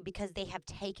country because they have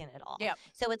taken it all. Yep.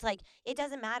 So it's like it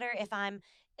doesn't matter if I'm.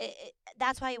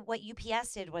 That's why what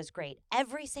UPS did was great.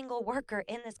 Every single worker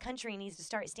in this country needs to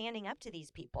start standing up to these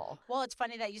people. Well, it's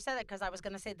funny that you said that because I was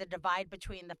going to say the divide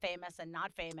between the famous and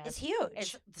not famous It's huge.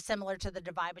 is similar to the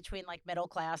divide between like middle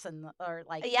class and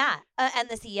Yeah, and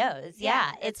the CEOs.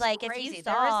 Yeah, it's like crazy. if you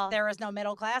saw there is no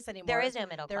middle class anymore. there is no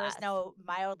middle There class. is no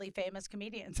mildly famous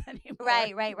comedians anymore.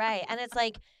 Right. And it's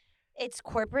like it's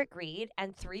corporate greed,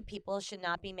 and 3 people should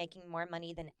not be making more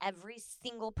money than every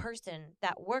single person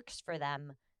that works for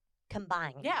them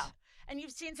combined. Yeah. And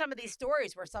you've seen some of these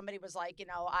stories where somebody was like,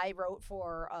 I wrote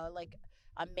for like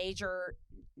a major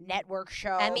network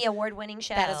show. Emmy award-winning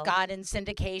show that has gone in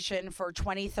syndication for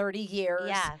 20, 30 years.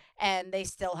 Yeah. And they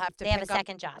still have to They have pick a up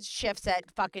second job. shifts at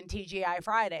fucking TGI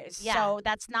Fridays. Yeah. So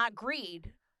that's not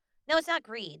greed. No, it's not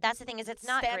greed. That's the thing is it's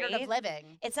not standard greed. of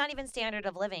living. It's not even standard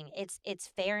of living. It's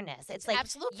fairness. It's like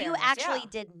absolute you fairness, actually yeah.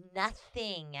 did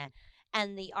nothing.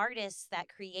 And the artists that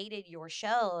created your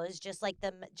shows, just like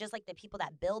the people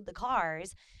that build the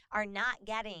cars, are not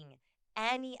getting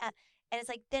any. And it's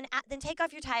like then take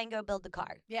off your tie and go build the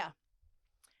car. Yeah.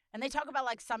 And they talk about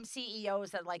like some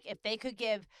CEOs that like if they could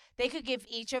give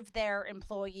each of their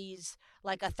employees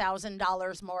like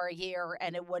 $1,000 more a year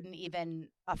and it wouldn't even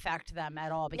affect them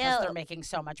at all because they're making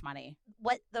so much money.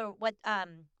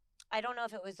 I don't know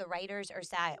if it was the writers or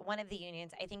SAG, one of the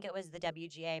unions. I think it was the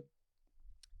WGA.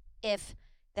 If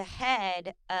the head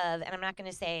of, and I'm not going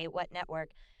to say what network,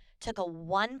 took a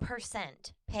 1%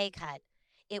 pay cut,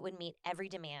 it would meet every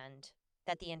demand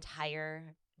that the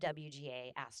entire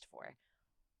WGA asked for.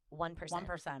 1%.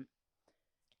 1%.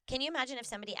 Can you imagine if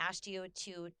somebody asked you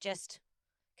to just,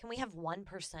 can we have 1%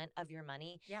 of your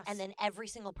money? Yes. And then every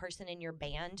single person in your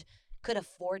band could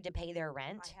afford to pay their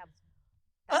rent? I have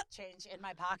that change in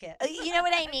my pocket. You know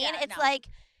what I mean? Yeah, It's no. like,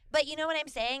 but you know what I'm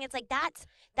saying? It's like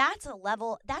that's a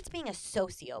level, that's being a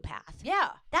sociopath. Yeah.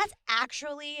 That's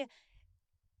actually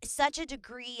such a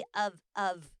degree of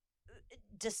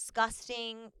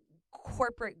disgusting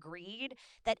corporate greed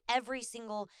that every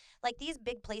single, like these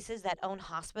big places that own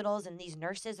hospitals and these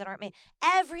nurses that aren't made,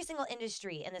 every single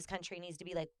industry in this country needs to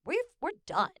be like, we're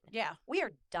done. Yeah. We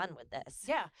are done with this.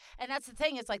 Yeah. And that's the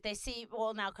thing. It's like they see,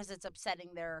 well, now because it's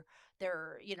upsetting their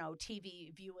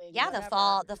TV viewing. Yeah,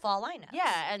 whatever. the fall lineup.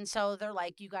 Yeah, and so they're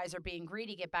like, you guys are being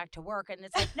greedy, get back to work. And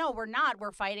it's like, no, we're not.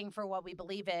 We're fighting for what we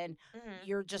believe in. Mm-hmm.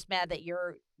 You're just mad that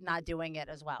you're not doing it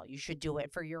as well. You should do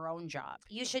it for your own job.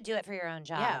 You should do it for your own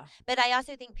job. Yeah. But I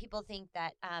also think people think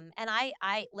that, and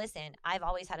I listen, I've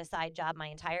always had a side job my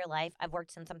entire life. I've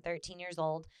worked since I'm 13 years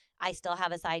old. I still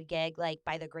have a side gig, like,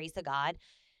 by the grace of God.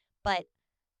 But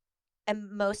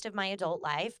most of my adult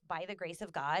life, by the grace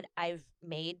of God, I've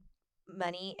made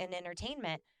money in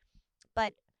entertainment.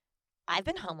 But I've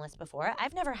been homeless before.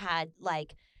 I've never had,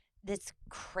 like, this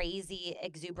crazy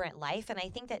exuberant life. And I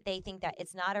think that they think that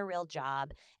it's not a real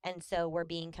job. And so we're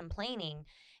being complaining.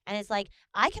 And it's like,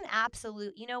 I can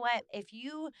you know what? If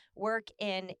you work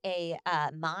in a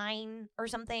mine or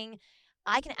something,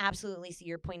 I can absolutely see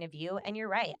your point of view. And you're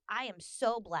right. I am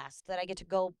so blessed that I get to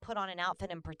go put on an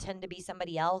outfit and pretend to be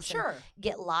somebody else. Sure. And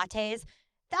get lattes.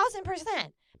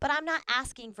 1,000%. But I'm not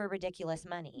asking for ridiculous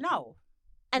money. No.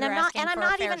 And You're I'm not asking and I'm for a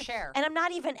not fair even share. and I'm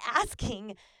not even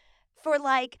asking for,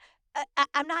 like,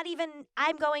 I'm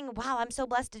going, wow, I'm so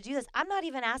blessed to do this. I'm not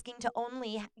even asking to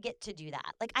only get to do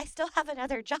that. Like, I still have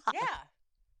another job. Yeah.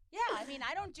 Yeah, I mean,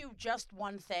 I don't do just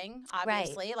one thing,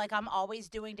 obviously. Right. Like, I'm always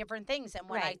doing different things. And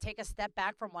when I Right. take a step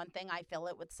back from one thing, I fill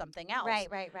it with something else. Right.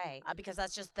 Because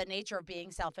that's just the nature of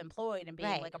being self-employed and being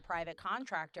Right. like a private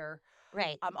contractor.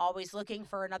 Right. I'm always looking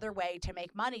for another way to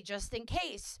make money just in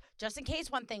case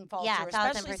one thing falls Yeah, through,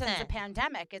 especially since the 1,000%.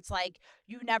 pandemic. It's like,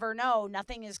 you never know.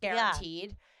 Nothing is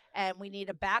guaranteed. And we need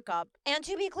a backup. And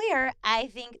to be clear, I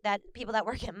think that people that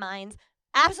work at mines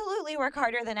absolutely work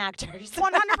harder than actors.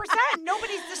 100%.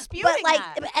 Nobody's disputing But,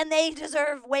 like, that. and they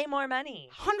deserve way more money.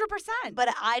 100%. But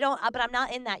but I'm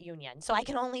not in that union. So I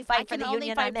can only fight for the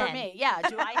union I'm in. Me. Yeah.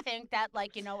 Do I think that,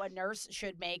 like, a nurse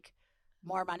should make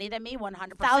more money than me?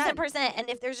 100%. 1,000%. And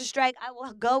if there's a strike, I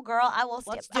will go, girl. I will.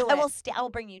 Let's do I it. will. I will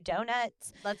bring you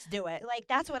donuts. Let's do it. Like,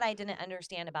 that's what I didn't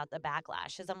understand about the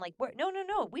backlash. Is I'm like,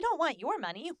 no. We don't want your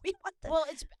money. We want the. Well,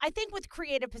 I think with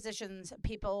creative positions,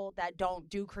 people that don't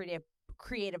do creative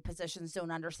positions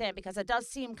don't understand, because it does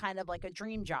seem kind of like a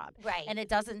dream job. Right. And it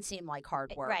doesn't seem like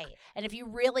hard work. Right. And if you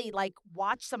really, like,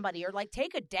 watch somebody, or, like,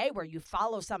 take a day where you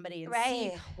follow somebody and see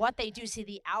Right. what they do, see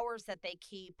the hours that they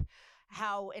keep,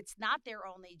 how it's not their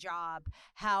only job,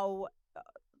 how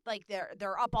like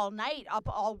they're up all night, up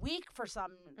all week for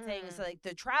some things, like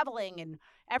the traveling and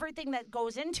everything that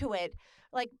goes into it.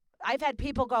 Like, I've had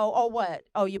people go, "Oh, what?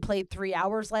 Oh, you played 3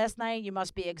 hours last night? You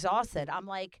must be exhausted." I'm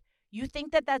like, you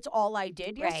think that that's all I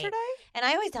did yesterday? And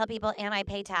I always tell people, and I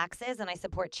pay taxes and I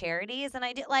support charities, and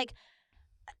I do, like,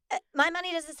 my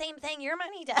money does the same thing your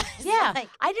money does. Yeah. Like,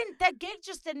 that gig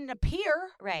just didn't appear.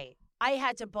 right. I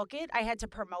had to book it. I had to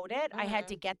promote it. I had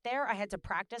to get there. I had to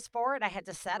practice for it. I had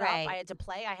to set Right. up. I had to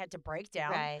play. I had to break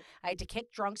down. Right. I had to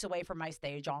kick drunks away from my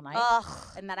stage all night. Ugh.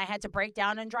 And then I had to break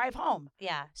down and drive home.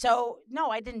 Yeah. So,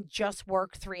 no, I didn't just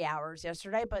work 3 hours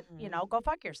yesterday, but, go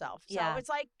fuck yourself. So Yeah. it's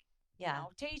like, Yeah.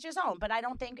 to each his own. But I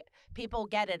don't think people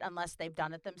get it unless they've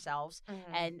done it themselves. Mhm.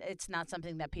 And it's not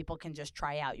something that people can just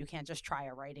try out. You can't just try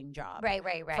a writing job Right.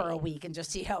 for a week and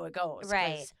just see how it goes. 'Cause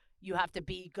Right. you have to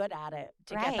be good at it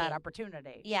to get that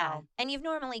opportunity. Yeah. So, And you've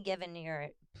normally given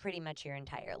pretty much your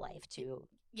entire life to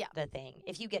the thing,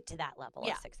 if you get to that level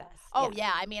of success. Oh,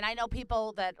 yeah. I mean, I know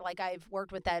people that, like, I've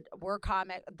worked with that were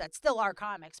that still are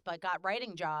comics, but got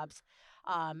writing jobs.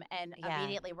 And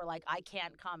immediately were like, I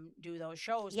can't come do those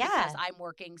shows because I'm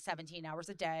working 17 hours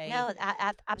a day. No,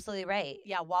 absolutely right.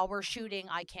 Yeah, while we're shooting,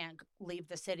 I can't leave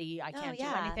the city. I can't do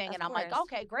anything. And I'm like, course.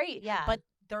 okay, great. Yeah. But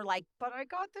they're like, but I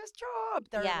got this job.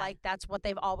 They're like, that's what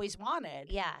they've always wanted.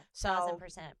 Yeah, So,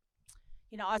 1,000%.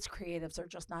 us creatives are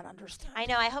just not understood. I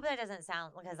know. I hope that doesn't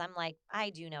sound, because I'm like, I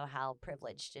do know how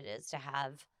privileged it is to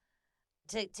have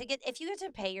to get, if you get to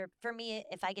pay for me,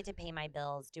 if I get to pay my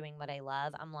bills doing what I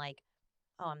love, I'm like,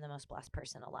 oh, I'm the most blessed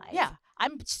person alive. Yeah,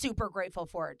 I'm super grateful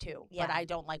for it too. Yeah. But I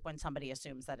don't like when somebody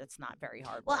assumes that it's not very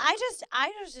hard. Well, work.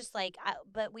 I was just like,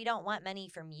 but we don't want money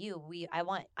from you. I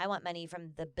want money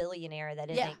from the billionaire that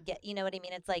didn't get. You know what I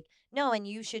mean? It's like, no, and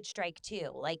you should strike too.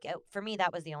 Like, for me,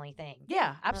 that was the only thing.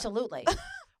 Yeah, absolutely.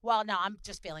 Well, no, I'm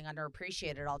just feeling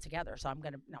underappreciated altogether. So I'm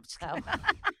gonna I'm just kidding.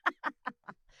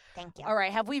 Thank you. All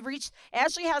right, have we reached?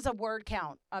 Ashley has a word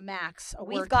count, a max.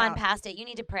 We've gone past it. You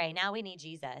need to pray. Now we need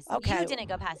Jesus. Okay. You didn't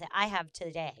go past it. I have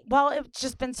today. Well, it's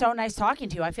just been so nice talking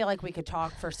to you. I feel like we could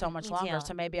talk for so much Me longer. too.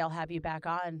 So maybe I'll have you back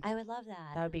on. I would love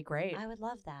that. That would be great. I would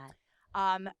love that.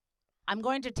 I'm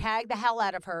going to tag the hell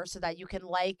out of her so that you can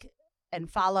like and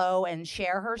follow and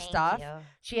share her Thank stuff. you.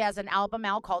 She has an album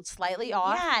out called Slightly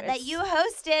Off. Yeah, that you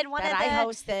hosted I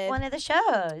hosted. one of the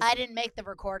shows. I didn't make the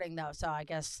recording though, so I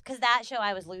guess because that show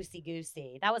I was loosey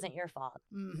goosey. That wasn't your fault.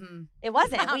 Mm-hmm. It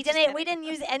wasn't. I'm We just didn't. kidding. We didn't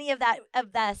use any of that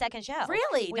the second show.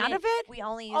 Really, We none of didn't- it. We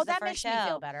only used the that first makes show. me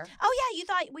feel better. Oh yeah, you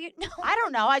thought we no. I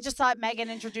don't know. I just thought Megan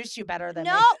introduced you better than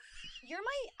No, me.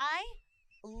 I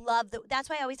love the. That's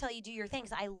why I always tell you do your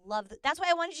things. I love. That's why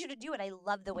I wanted you to do it. I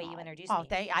love the way you introduced Oh,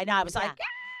 me. I know. I was Yeah. like,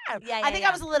 Yeah, I think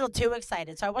I was a little too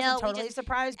excited, so I wasn't No, we totally just-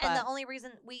 surprised. And But the only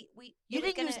reason we you it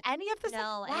was didn't use gonna- any of the No,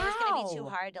 Wow. and it was going to be too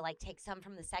hard to like take some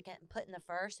from the second and put in the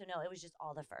first. So no, it was just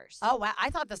all the first. Oh wow! I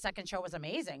thought the second show was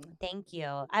amazing. Thank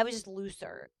you. I was just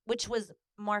looser, which was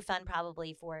more fun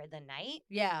probably for the night,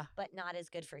 Yeah. but not as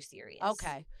good for serious.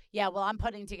 Okay. Yeah. Well, I'm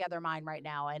putting together mine right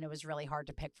now, and it was really hard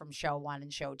to pick from show 1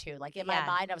 and show 2. Like in my Yeah.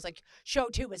 mind, I was like, show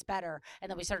 2 was better, and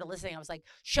then we started listening. I was like,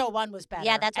 show 1 was better.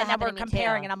 Yeah, that's what and then we're happened to me,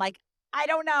 comparing, too. and I'm like, I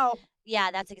don't know.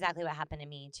 Yeah, that's exactly what happened to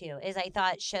me too. Is I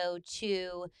thought show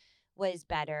 2 was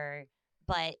better,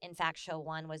 but in fact show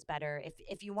 1 was better.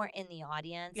 If you weren't in the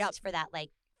audience Yep. for that like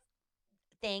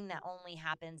thing that only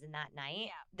happens in that night,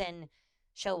 then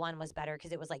show 1 was better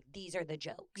because it was like these are the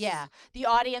jokes. Yeah, the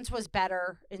audience was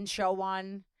better in show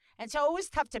 1. And so it was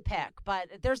tough to pick,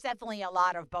 but there's definitely a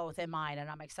lot of both in mine,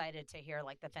 and I'm excited to hear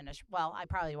like the finished. Well, I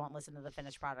probably won't listen to the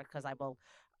finished product because I will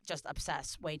just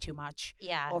obsess way too much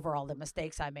Yeah. over all the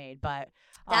mistakes I made. But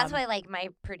That's why like my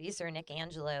producer Nick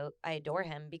Angelo, I adore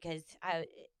him because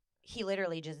he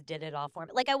literally just did it all for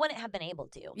me. Like I wouldn't have been able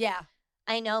to. yeah,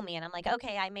 I know me, and I'm like,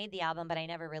 okay, I made the album, but I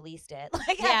never released it.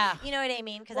 Like, Yeah. you know what I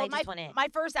mean? Because Well, I just wouldn't. my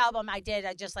first album I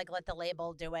just like let the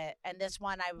label do it, and this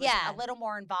one I was Yeah. a little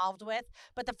more involved with.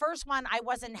 But the first one I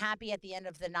wasn't happy at the end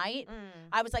of the night.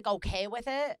 I was like okay with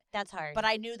it, That's hard. but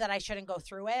I knew that I shouldn't go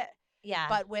through it. yeah.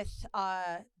 But with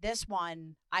this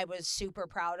one, I was super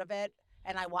proud of it,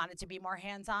 and I wanted to be more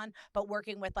hands-on. But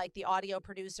working with like the audio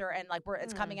producer and like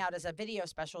it's coming out as a video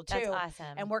special too. That's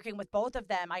awesome. And working with both of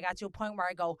them, I got to a point where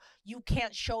I go, you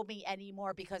can't show me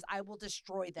anymore because I will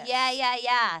destroy this.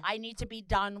 Yeah. I need to be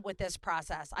done with this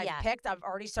process. I've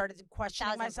already started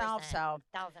questioning 1000%. myself. So,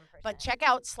 1000%. but check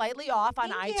out Slightly Off on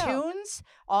Thank you. iTunes,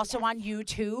 also on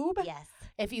YouTube. Yes.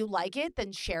 If you like it,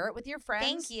 then share it with your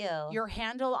friends. Thank you. Your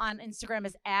handle on Instagram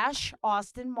is Ash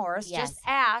Austin Morris. Yes. Just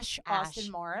Ash Ash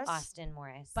Austin Morris. Austin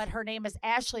Morris. But her name is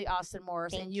Ashley Austin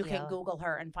Morris, and Thank you can you. Google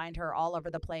her and find her all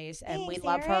over the place. And we Thanks,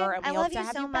 love her, Erin. and we I hope love to you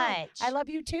have so you back. much. I love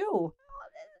you too.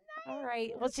 All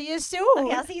right, we'll see you soon.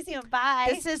 Okay, I'll see you soon. Bye.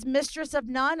 This is Mistress of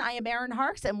None. I am Erin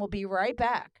Harkes, and we'll be right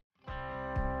back.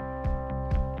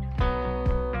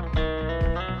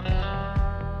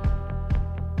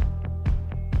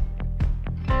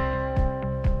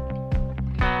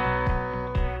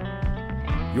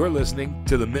 You're listening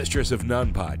to the Mistress of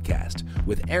None podcast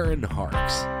with Erin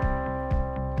Harkes.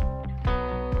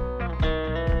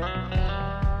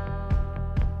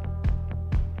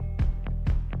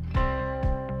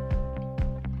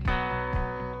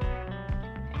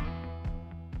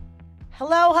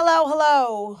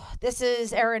 Hello. This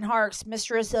is Erin Harkes,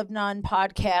 Mistress of None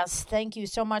podcast. Thank you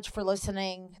so much for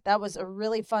listening. That was a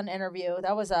really fun interview.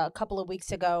 That was a couple of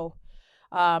weeks ago.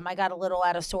 I got a little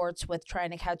out of sorts with trying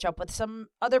to catch up with some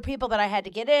other people that I had to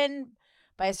get in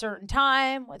by a certain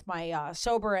time. With my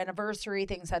sober anniversary,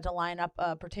 things had to line up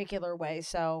a particular way.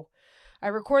 So I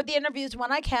record the interviews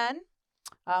when I can.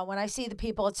 When I see the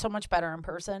people, it's so much better in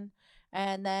person.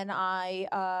 And then I,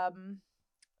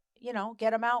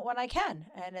 get them out when I can.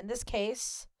 And in this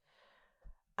case,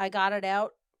 I got it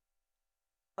out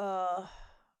a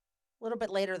little bit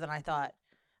later than I thought.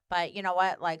 But you know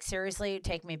what? Like, seriously,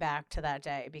 take me back to that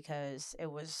day because it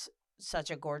was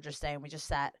such a gorgeous day. And we just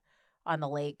sat on the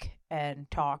lake and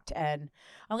talked. And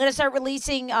I'm going to start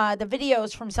releasing the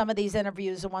videos from some of these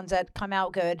interviews, the ones that come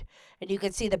out good. And you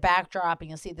can see the backdrop and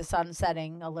you'll see the sun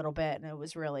setting a little bit. And it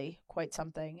was really quite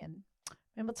something.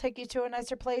 And we'll take you to a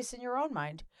nicer place in your own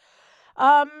mind.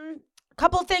 A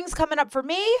couple of things coming up for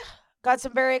me. Got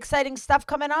some very exciting stuff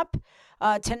coming up.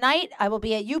 Tonight, I will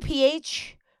be at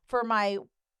UPH for my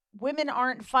Women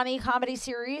Aren't Funny comedy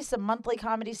series, a monthly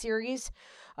comedy series.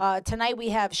 Tonight, we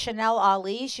have Chanel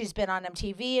Ali. She's been on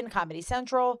MTV and Comedy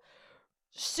Central.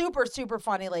 Super, super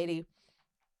funny lady.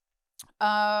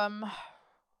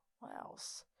 What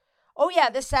else? Oh, yeah,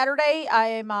 this Saturday,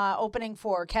 I'm opening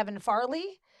for Kevin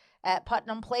Farley at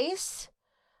Putnam Place.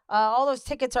 All those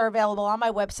tickets are available on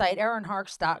my website,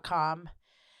 erinharkes.com.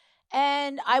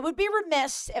 And I would be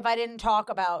remiss if I didn't talk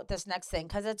about this next thing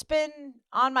because it's been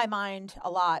on my mind a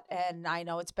lot. And I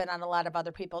know it's been on a lot of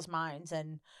other people's minds.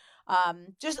 And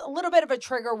just a little bit of a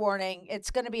trigger warning. It's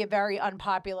going to be a very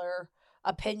unpopular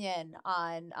opinion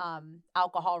on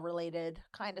alcohol related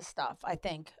kind of stuff, I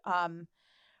think.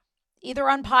 Either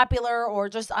unpopular or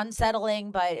just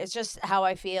unsettling, but it's just how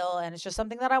I feel, and it's just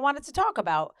something that I wanted to talk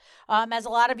about. As a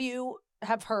lot of you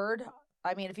have heard,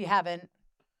 I mean, if you haven't,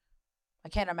 I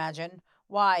can't imagine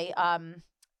why.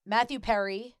 Matthew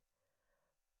Perry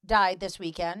died this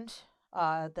weekend.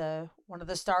 The one of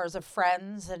the stars of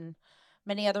Friends and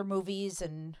many other movies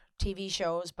and TV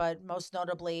shows, but most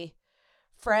notably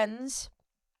Friends.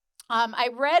 I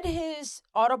read his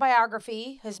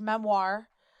autobiography, his memoir,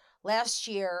 last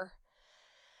year.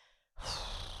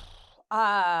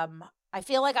 I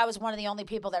feel like I was one of the only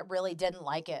people that really didn't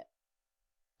like it.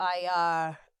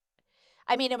 I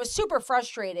mean, it was super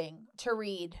frustrating to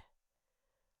read.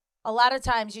 A lot of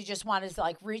times you just wanted to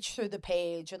like reach through the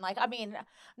page and like, I mean, I'm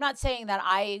not saying that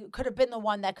I could have been the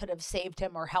one that could have saved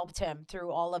him or helped him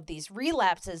through all of these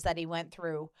relapses that he went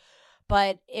through,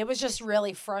 but it was just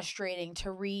really frustrating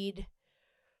to read.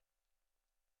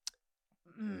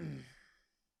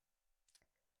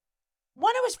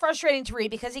 One, it was frustrating to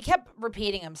read because he kept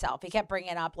repeating himself. He kept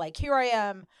bringing up like, here I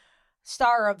am,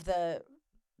 star of the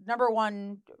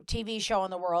 #1 TV show in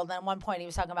the world. And at one point he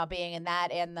was talking about being in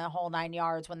that and the whole 9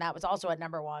 yards when that was also at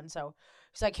 #1. So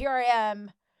he's like, here I am,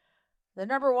 the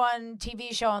 #1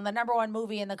 TV show and the #1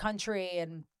 movie in the country.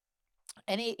 And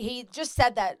he just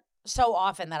said that so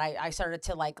often that I started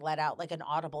to like let out like an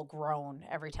audible groan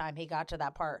every time he got to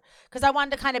that part. Because I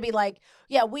wanted to kind of be like,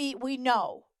 yeah, we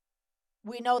know.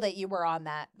 We know that you were on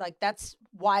that. Like, that's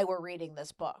why we're reading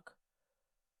this book.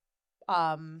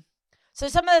 So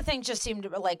some of the things just seemed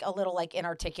like a little like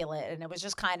inarticulate, and it was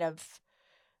just kind of,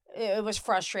 it was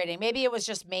frustrating. Maybe it was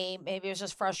just me. Maybe it was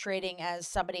just frustrating as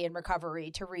somebody in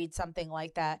recovery to read something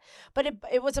like that. But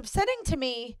it was upsetting to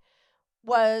me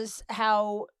was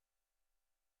how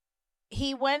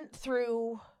he went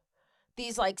through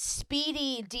these like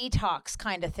speedy detox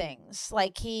kind of things.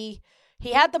 Like he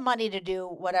had the money to do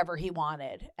whatever he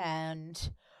wanted,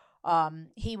 and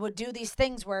he would do these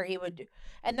things where he would,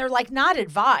 and they're like not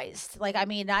advised. Like, I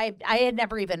mean, I had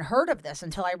never even heard of this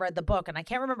until I read the book, and I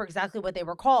can't remember exactly what they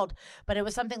were called, but it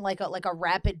was something like a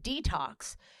rapid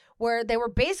detox where they were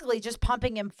basically just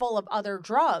pumping him full of other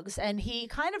drugs, and he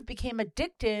kind of became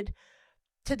addicted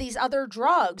to these other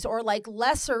drugs or like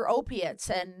lesser opiates.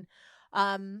 And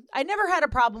I never had a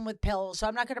problem with pills, so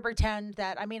I'm not going to pretend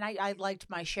that. I mean, I liked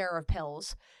my share of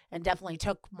pills and definitely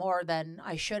took more than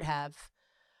I should have,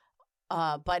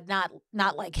 but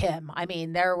not like him. I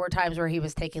mean, there were times where he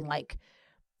was taking like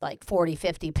 40,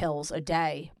 50 pills a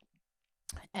day,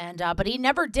 and but he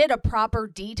never did a proper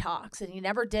detox, and he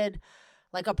never did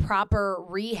like a proper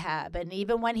rehab. And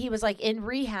even when he was like in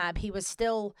rehab, he was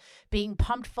still being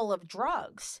pumped full of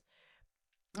drugs.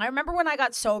 I remember when I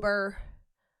got sober,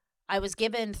 I was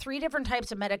given 3 different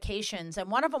types of medications,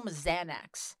 and one of them was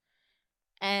Xanax.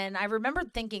 And I remember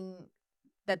thinking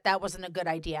that wasn't a good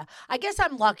idea. I guess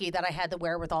I'm lucky that I had the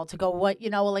wherewithal to go,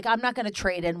 like I'm not going to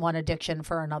trade in one addiction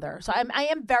for another. So I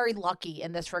am very lucky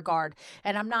in this regard.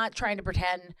 And I'm not trying to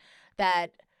pretend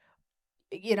that,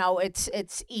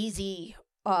 it's easy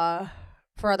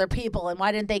for other people. And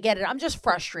why didn't they get it? I'm just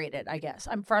frustrated, I guess.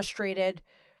 I'm frustrated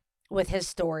with his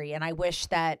story. And I wish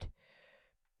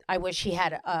he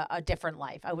had a different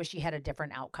life. I wish he had a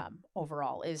different outcome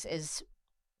overall is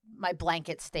my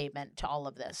blanket statement to all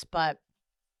of this. But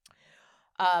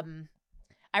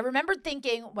I remember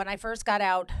thinking when I first got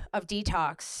out of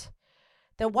detox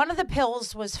that one of the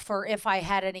pills was for if I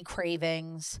had any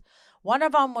cravings. One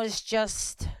of them was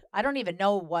just, I don't even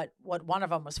know what one of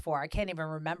them was for. I can't even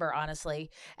remember, honestly.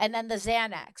 And then the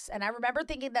Xanax. And I remember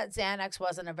thinking that Xanax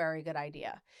wasn't a very good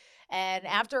idea. And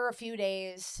after a few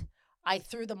days, I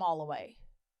threw them all away.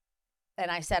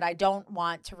 And I said, I don't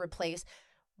want to replace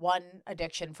one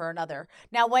addiction for another.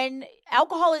 Now, when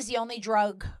alcohol is the only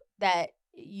drug that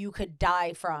you could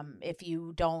die from if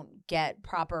you don't get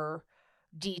proper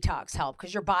detox help,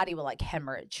 because your body will like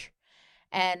hemorrhage.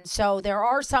 And so there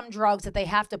are some drugs that they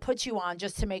have to put you on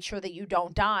just to make sure that you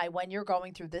don't die when you're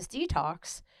going through this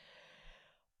detox.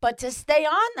 But to stay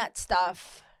on that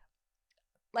stuff,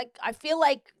 like, I feel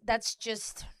like that's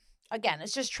just, again,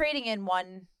 it's just trading in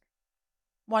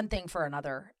one thing for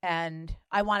another. And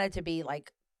I wanted to be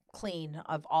like clean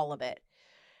of all of it.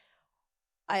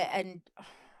 And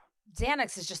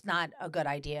Xanax is just not a good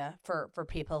idea for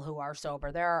people who are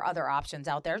sober. There are other options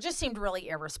out there. It just seemed really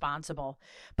irresponsible.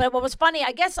 But what was funny,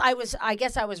 I guess I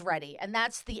was ready. And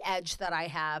that's the edge that I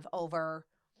have over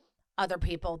other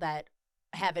people that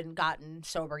haven't gotten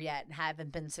sober yet and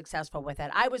haven't been successful with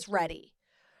it. I was ready.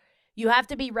 You have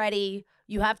to be ready.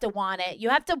 You have to want it. You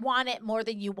have to want it more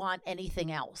than you want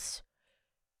anything else.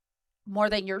 more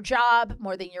than your job,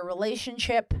 more than your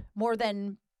relationship, more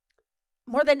than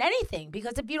anything.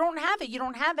 Because if you don't have it, you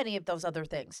don't have any of those other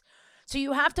things. So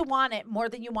you have to want it more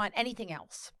than you want anything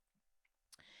else.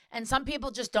 And some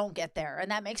people just don't get there,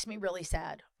 and that makes me really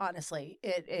sad. Honestly,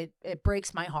 it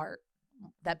breaks my heart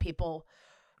that people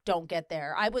don't get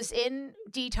there. I was in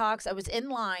detox. I was in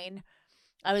line.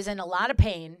 I was in a lot of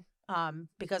pain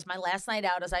because my last night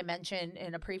out, as I mentioned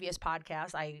in a previous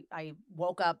podcast, I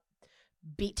woke up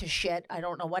beat to shit. I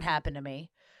don't know what happened to me.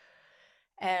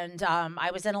 And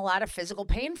I was in a lot of physical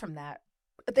pain from that.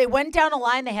 They went down a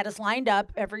line. They had us lined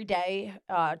up every day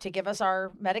to give us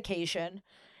our medication.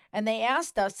 And they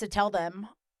asked us to tell them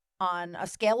on a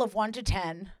scale of 1 to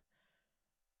 10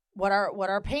 what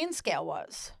our pain scale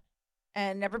was.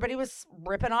 And everybody was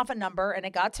ripping off a number, and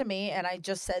it got to me, and I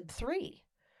just said 3.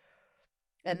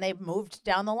 And they moved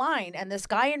down the line. And this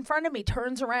guy in front of me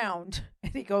turns around,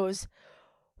 and he goes,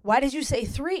 "Why did you say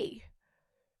 3?"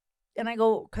 And I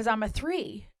go, "Because I'm a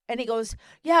 3. And he goes,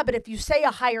 "Yeah, but if you say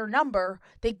a higher number,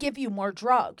 they give you more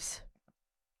drugs."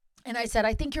 And I said,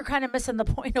 "I think you're kind of missing the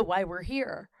point of why we're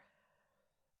here."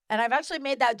 And I've actually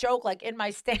made that joke like in my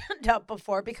stand-up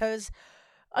before because,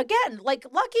 again, like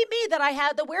lucky me that I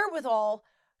had the wherewithal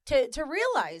to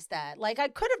realize that. Like I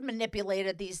could have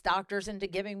manipulated these doctors into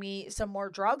giving me some more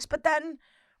drugs, but then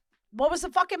what was the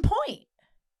fucking point?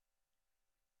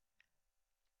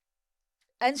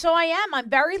 And so I'm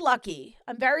very lucky.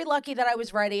 I'm very lucky that I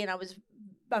was ready, and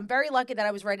I'm very lucky that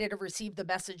I was ready to receive the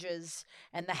messages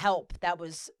and the help that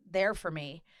was there for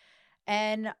me.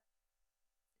 And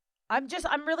I'm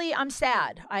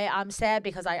sad. I'm sad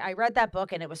because I read that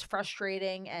book and it was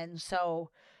frustrating. And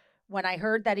so when I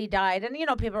heard that he died, and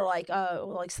people are like,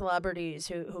 like celebrities,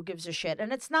 who gives a shit?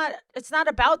 And it's not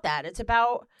about that. It's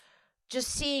about just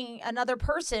seeing another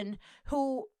person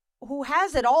who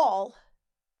has it all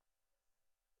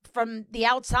from the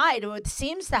outside, who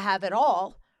seems to have it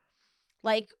all,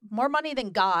 like more money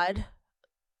than God,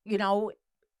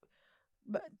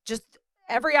 just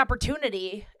every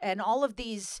opportunity and all of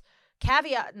these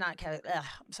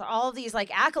all of these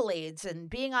like accolades and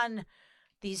being on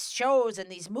these shows and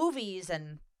these movies,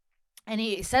 and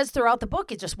he says throughout the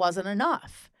book it just wasn't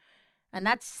enough. And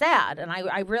that's sad. And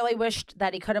I really wished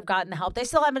that he could have gotten the help. They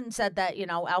still haven't said that,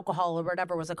 alcohol or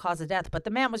whatever was a cause of death, but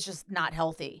the man was just not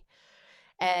healthy.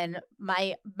 And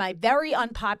my very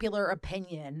unpopular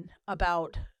opinion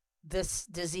about this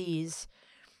disease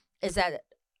is that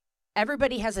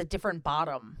everybody has a different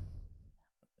bottom.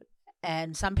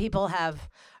 And some people have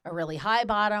a really high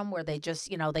bottom where they just,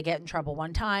 they get in trouble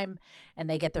one time and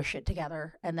they get their shit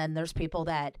together. And then there's people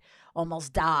that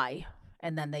almost die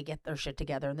and then they get their shit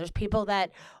together. And there's people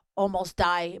that almost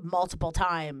die multiple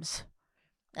times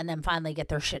and then finally get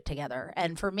their shit together.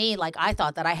 And for me, like, I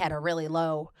thought that I had a really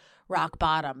low rock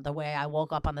bottom, the way I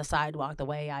woke up on the sidewalk, the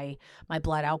way my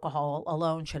blood alcohol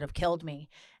alone should have killed me.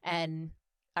 And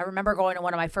I remember going to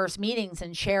one of my first meetings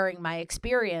and sharing my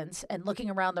experience and looking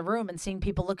around the room and seeing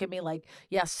people look at me like,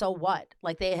 yes, so what?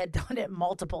 Like they had done it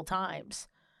multiple times.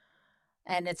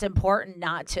 And it's important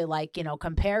not to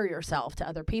compare yourself to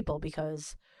other people,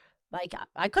 because like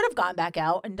I could have gone back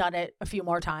out and done it a few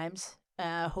more times.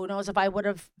 Who knows if I would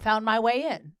have found my way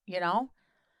in,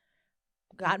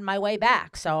 gotten my way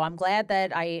back. So I'm glad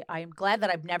that I'm glad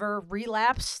that I've never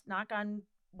relapsed. Knock on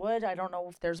wood. I don't know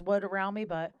if there's wood around me,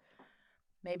 but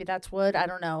maybe that's wood. I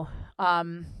don't know.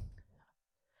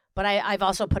 But I've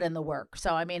also put in the work.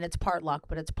 So, I mean, it's part luck,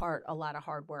 but it's part a lot of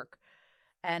hard work.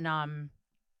 And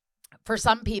for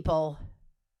some people,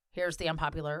 here's the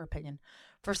unpopular opinion.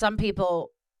 For some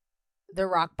people, the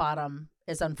rock bottom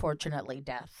is unfortunately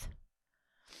death.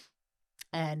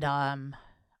 And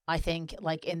I think,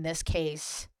 like, in this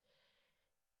case,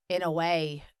 in a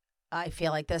way, I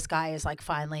feel like this guy is, like,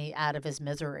 finally out of his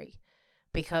misery,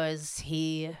 because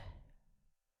he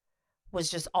was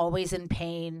just always in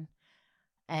pain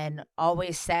and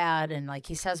always sad. And like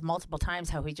he says multiple times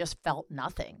how he just felt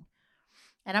nothing.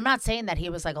 And I'm not saying that he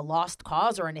was like a lost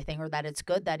cause or anything, or that it's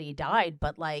good that he died,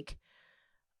 but like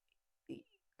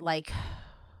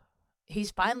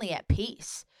he's finally at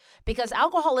peace, because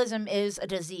alcoholism is a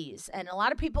disease. And a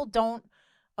lot of people don't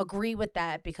agree with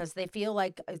that because they feel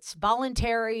like it's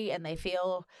voluntary and they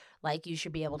feel like you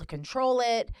should be able to control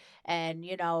it. And,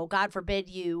 God forbid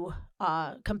you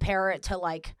compare it to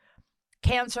like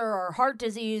cancer or heart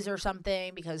disease or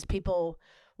something, because people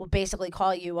will basically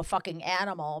call you a fucking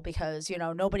animal because,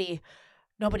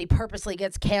 nobody purposely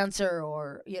gets cancer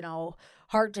or,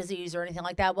 heart disease or anything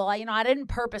like that. Well, I didn't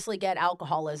purposely get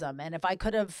alcoholism. And if I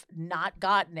could have not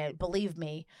gotten it, believe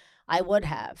me, I would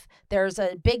have. There's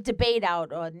a big debate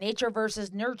out on nature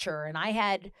versus nurture. And I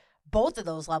had both of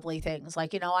those lovely things.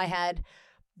 Like, I had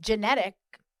genetic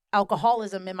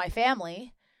alcoholism in my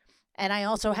family, and I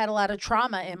also had a lot of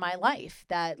trauma in my life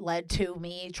that led to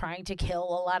me trying to kill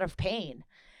a lot of pain.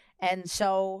 And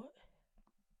so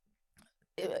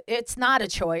it's not a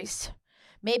choice.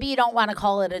 Maybe you don't want to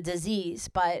call it a disease,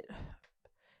 but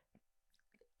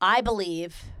I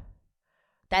believe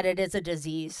that it is a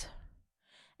disease.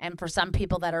 And for some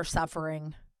people that are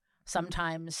suffering,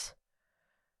 sometimes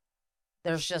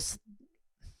they're just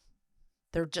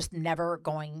never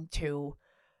going to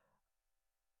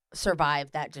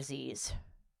survive that disease.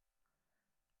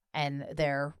 And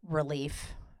their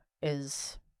relief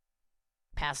is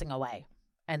passing away.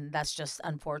 And that's just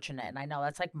unfortunate. And I know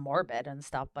that's like morbid and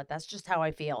stuff, but that's just how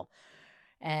I feel.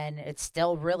 And it's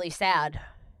still really sad.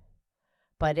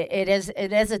 But it is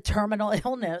a terminal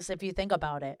illness if you think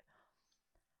about it.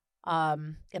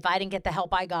 If I didn't get the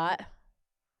help I got,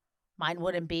 mine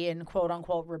wouldn't be in quote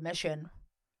unquote remission.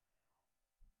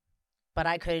 But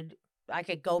I could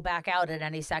go back out at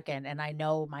any second, and I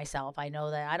know myself. I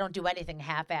know that I don't do anything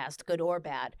half-assed, good or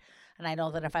bad. And I know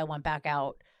that if I went back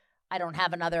out, I don't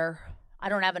have another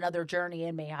journey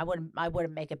in me. I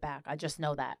wouldn't make it back. I just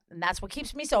know that. And that's what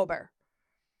keeps me sober.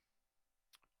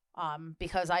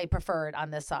 Because I prefer it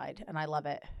on this side and I love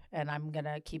it, and I'm going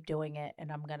to keep doing it,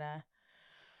 and I'm going to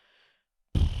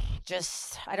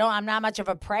I'm not much of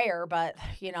a prayer, but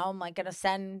I'm like going to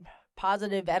send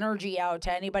positive energy out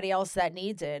to anybody else that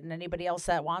needs it, and anybody else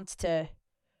that wants to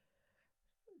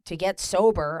get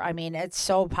sober. I mean, it's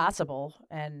so possible.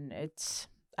 And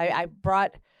I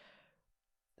brought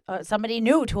somebody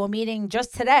new to a meeting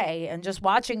just today, and just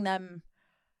watching them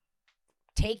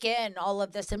take in all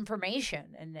of this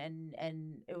information, and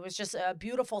it was just a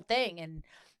beautiful thing. And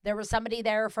there was somebody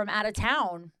there from out of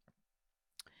town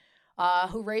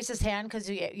who raised his hand, because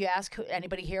you ask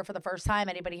anybody here for the first time,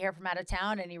 anybody here from out of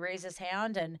town, and he raised his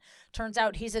hand, and turns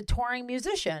out he's a touring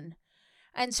musician.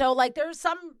 And so like there's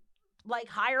some like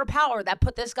higher power that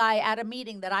put this guy at a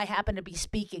meeting that I happened to be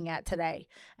speaking at today.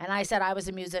 And I said I was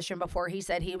a musician before he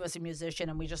said he was a musician,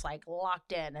 and we just like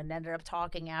locked in and ended up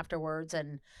talking afterwards.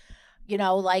 And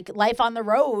like life on the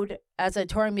road as a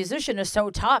touring musician is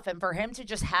so tough. And for him to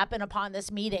just happen upon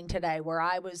this meeting today where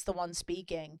I was the one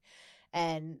speaking,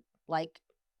 and like,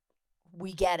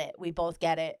 we get it. We both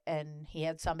get it. And he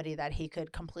had somebody that he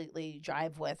could completely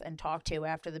drive with and talk to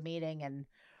after the meeting. And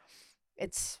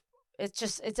it's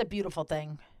a beautiful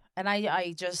thing. And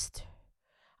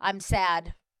I'm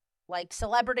sad, like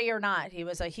celebrity or not, he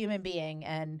was a human being.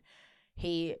 And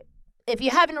if you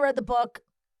haven't read the book,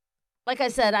 like I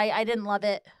said, I didn't love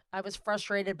it. I was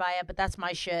frustrated by it, but that's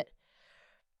my shit.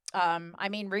 I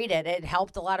mean, read it. It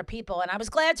helped a lot of people. And I was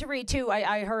glad to read, too.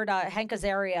 I heard Hank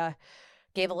Azaria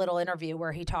gave a little interview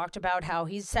where he talked about how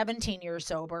he's 17 years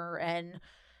sober, and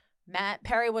Matt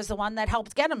Perry was the one that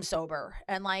helped get him sober.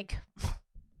 And, like,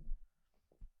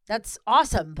 that's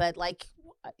awesome. But, like,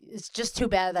 it's just too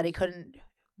bad that he couldn't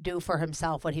do for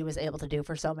himself what he was able to do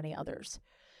for so many others.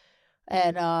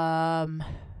 And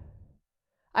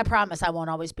I promise I won't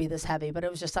always be this heavy, but it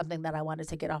was just something that I wanted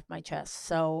to get off my chest.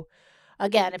 So,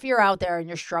 again, if you're out there and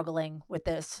you're struggling with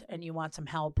this and you want some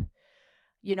help,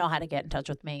 you know how to get in touch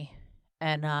with me.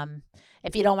 And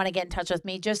if you don't want to get in touch with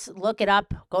me, just look it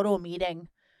up, go to a meeting.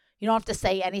 You don't have to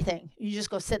say anything. You just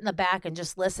go sit in the back and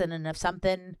just listen. And if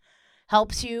something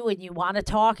helps you and you want to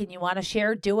talk and you want to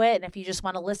share, do it. And if you just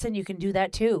want to listen, you can do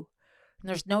that too. And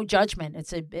there's no judgment.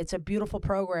 It's a beautiful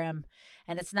program.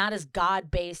 And it's not as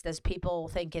God-based as people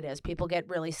think it is. People get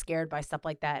really scared by stuff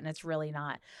like that, and it's really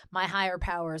not. My higher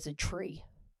power is a tree.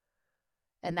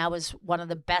 And that was one of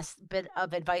the best bit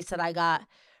of advice that I got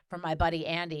from my buddy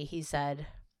Andy. He said,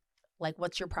 like,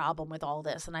 what's your problem with all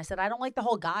this? And I said, I don't like the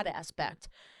whole God aspect.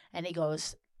 And he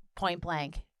goes, point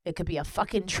blank, it could be a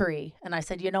fucking tree. And I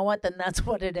said, you know what? Then that's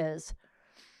what it is.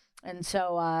 And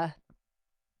so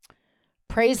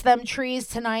praise them trees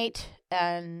tonight.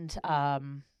 And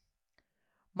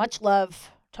much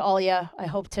love to all you. I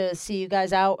hope to see you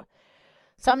guys out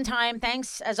sometime.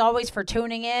 Thanks, as always, for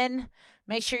tuning in.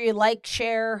 Make sure you like,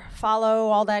 share, follow,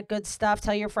 all that good stuff.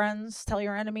 Tell your friends, tell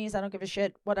your enemies. I don't give a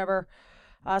shit, whatever.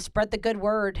 Spread the good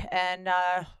word, and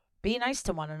be nice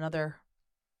to one another.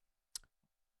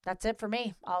 That's it for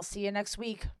me. I'll see you next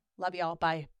week. Love y'all.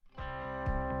 Bye.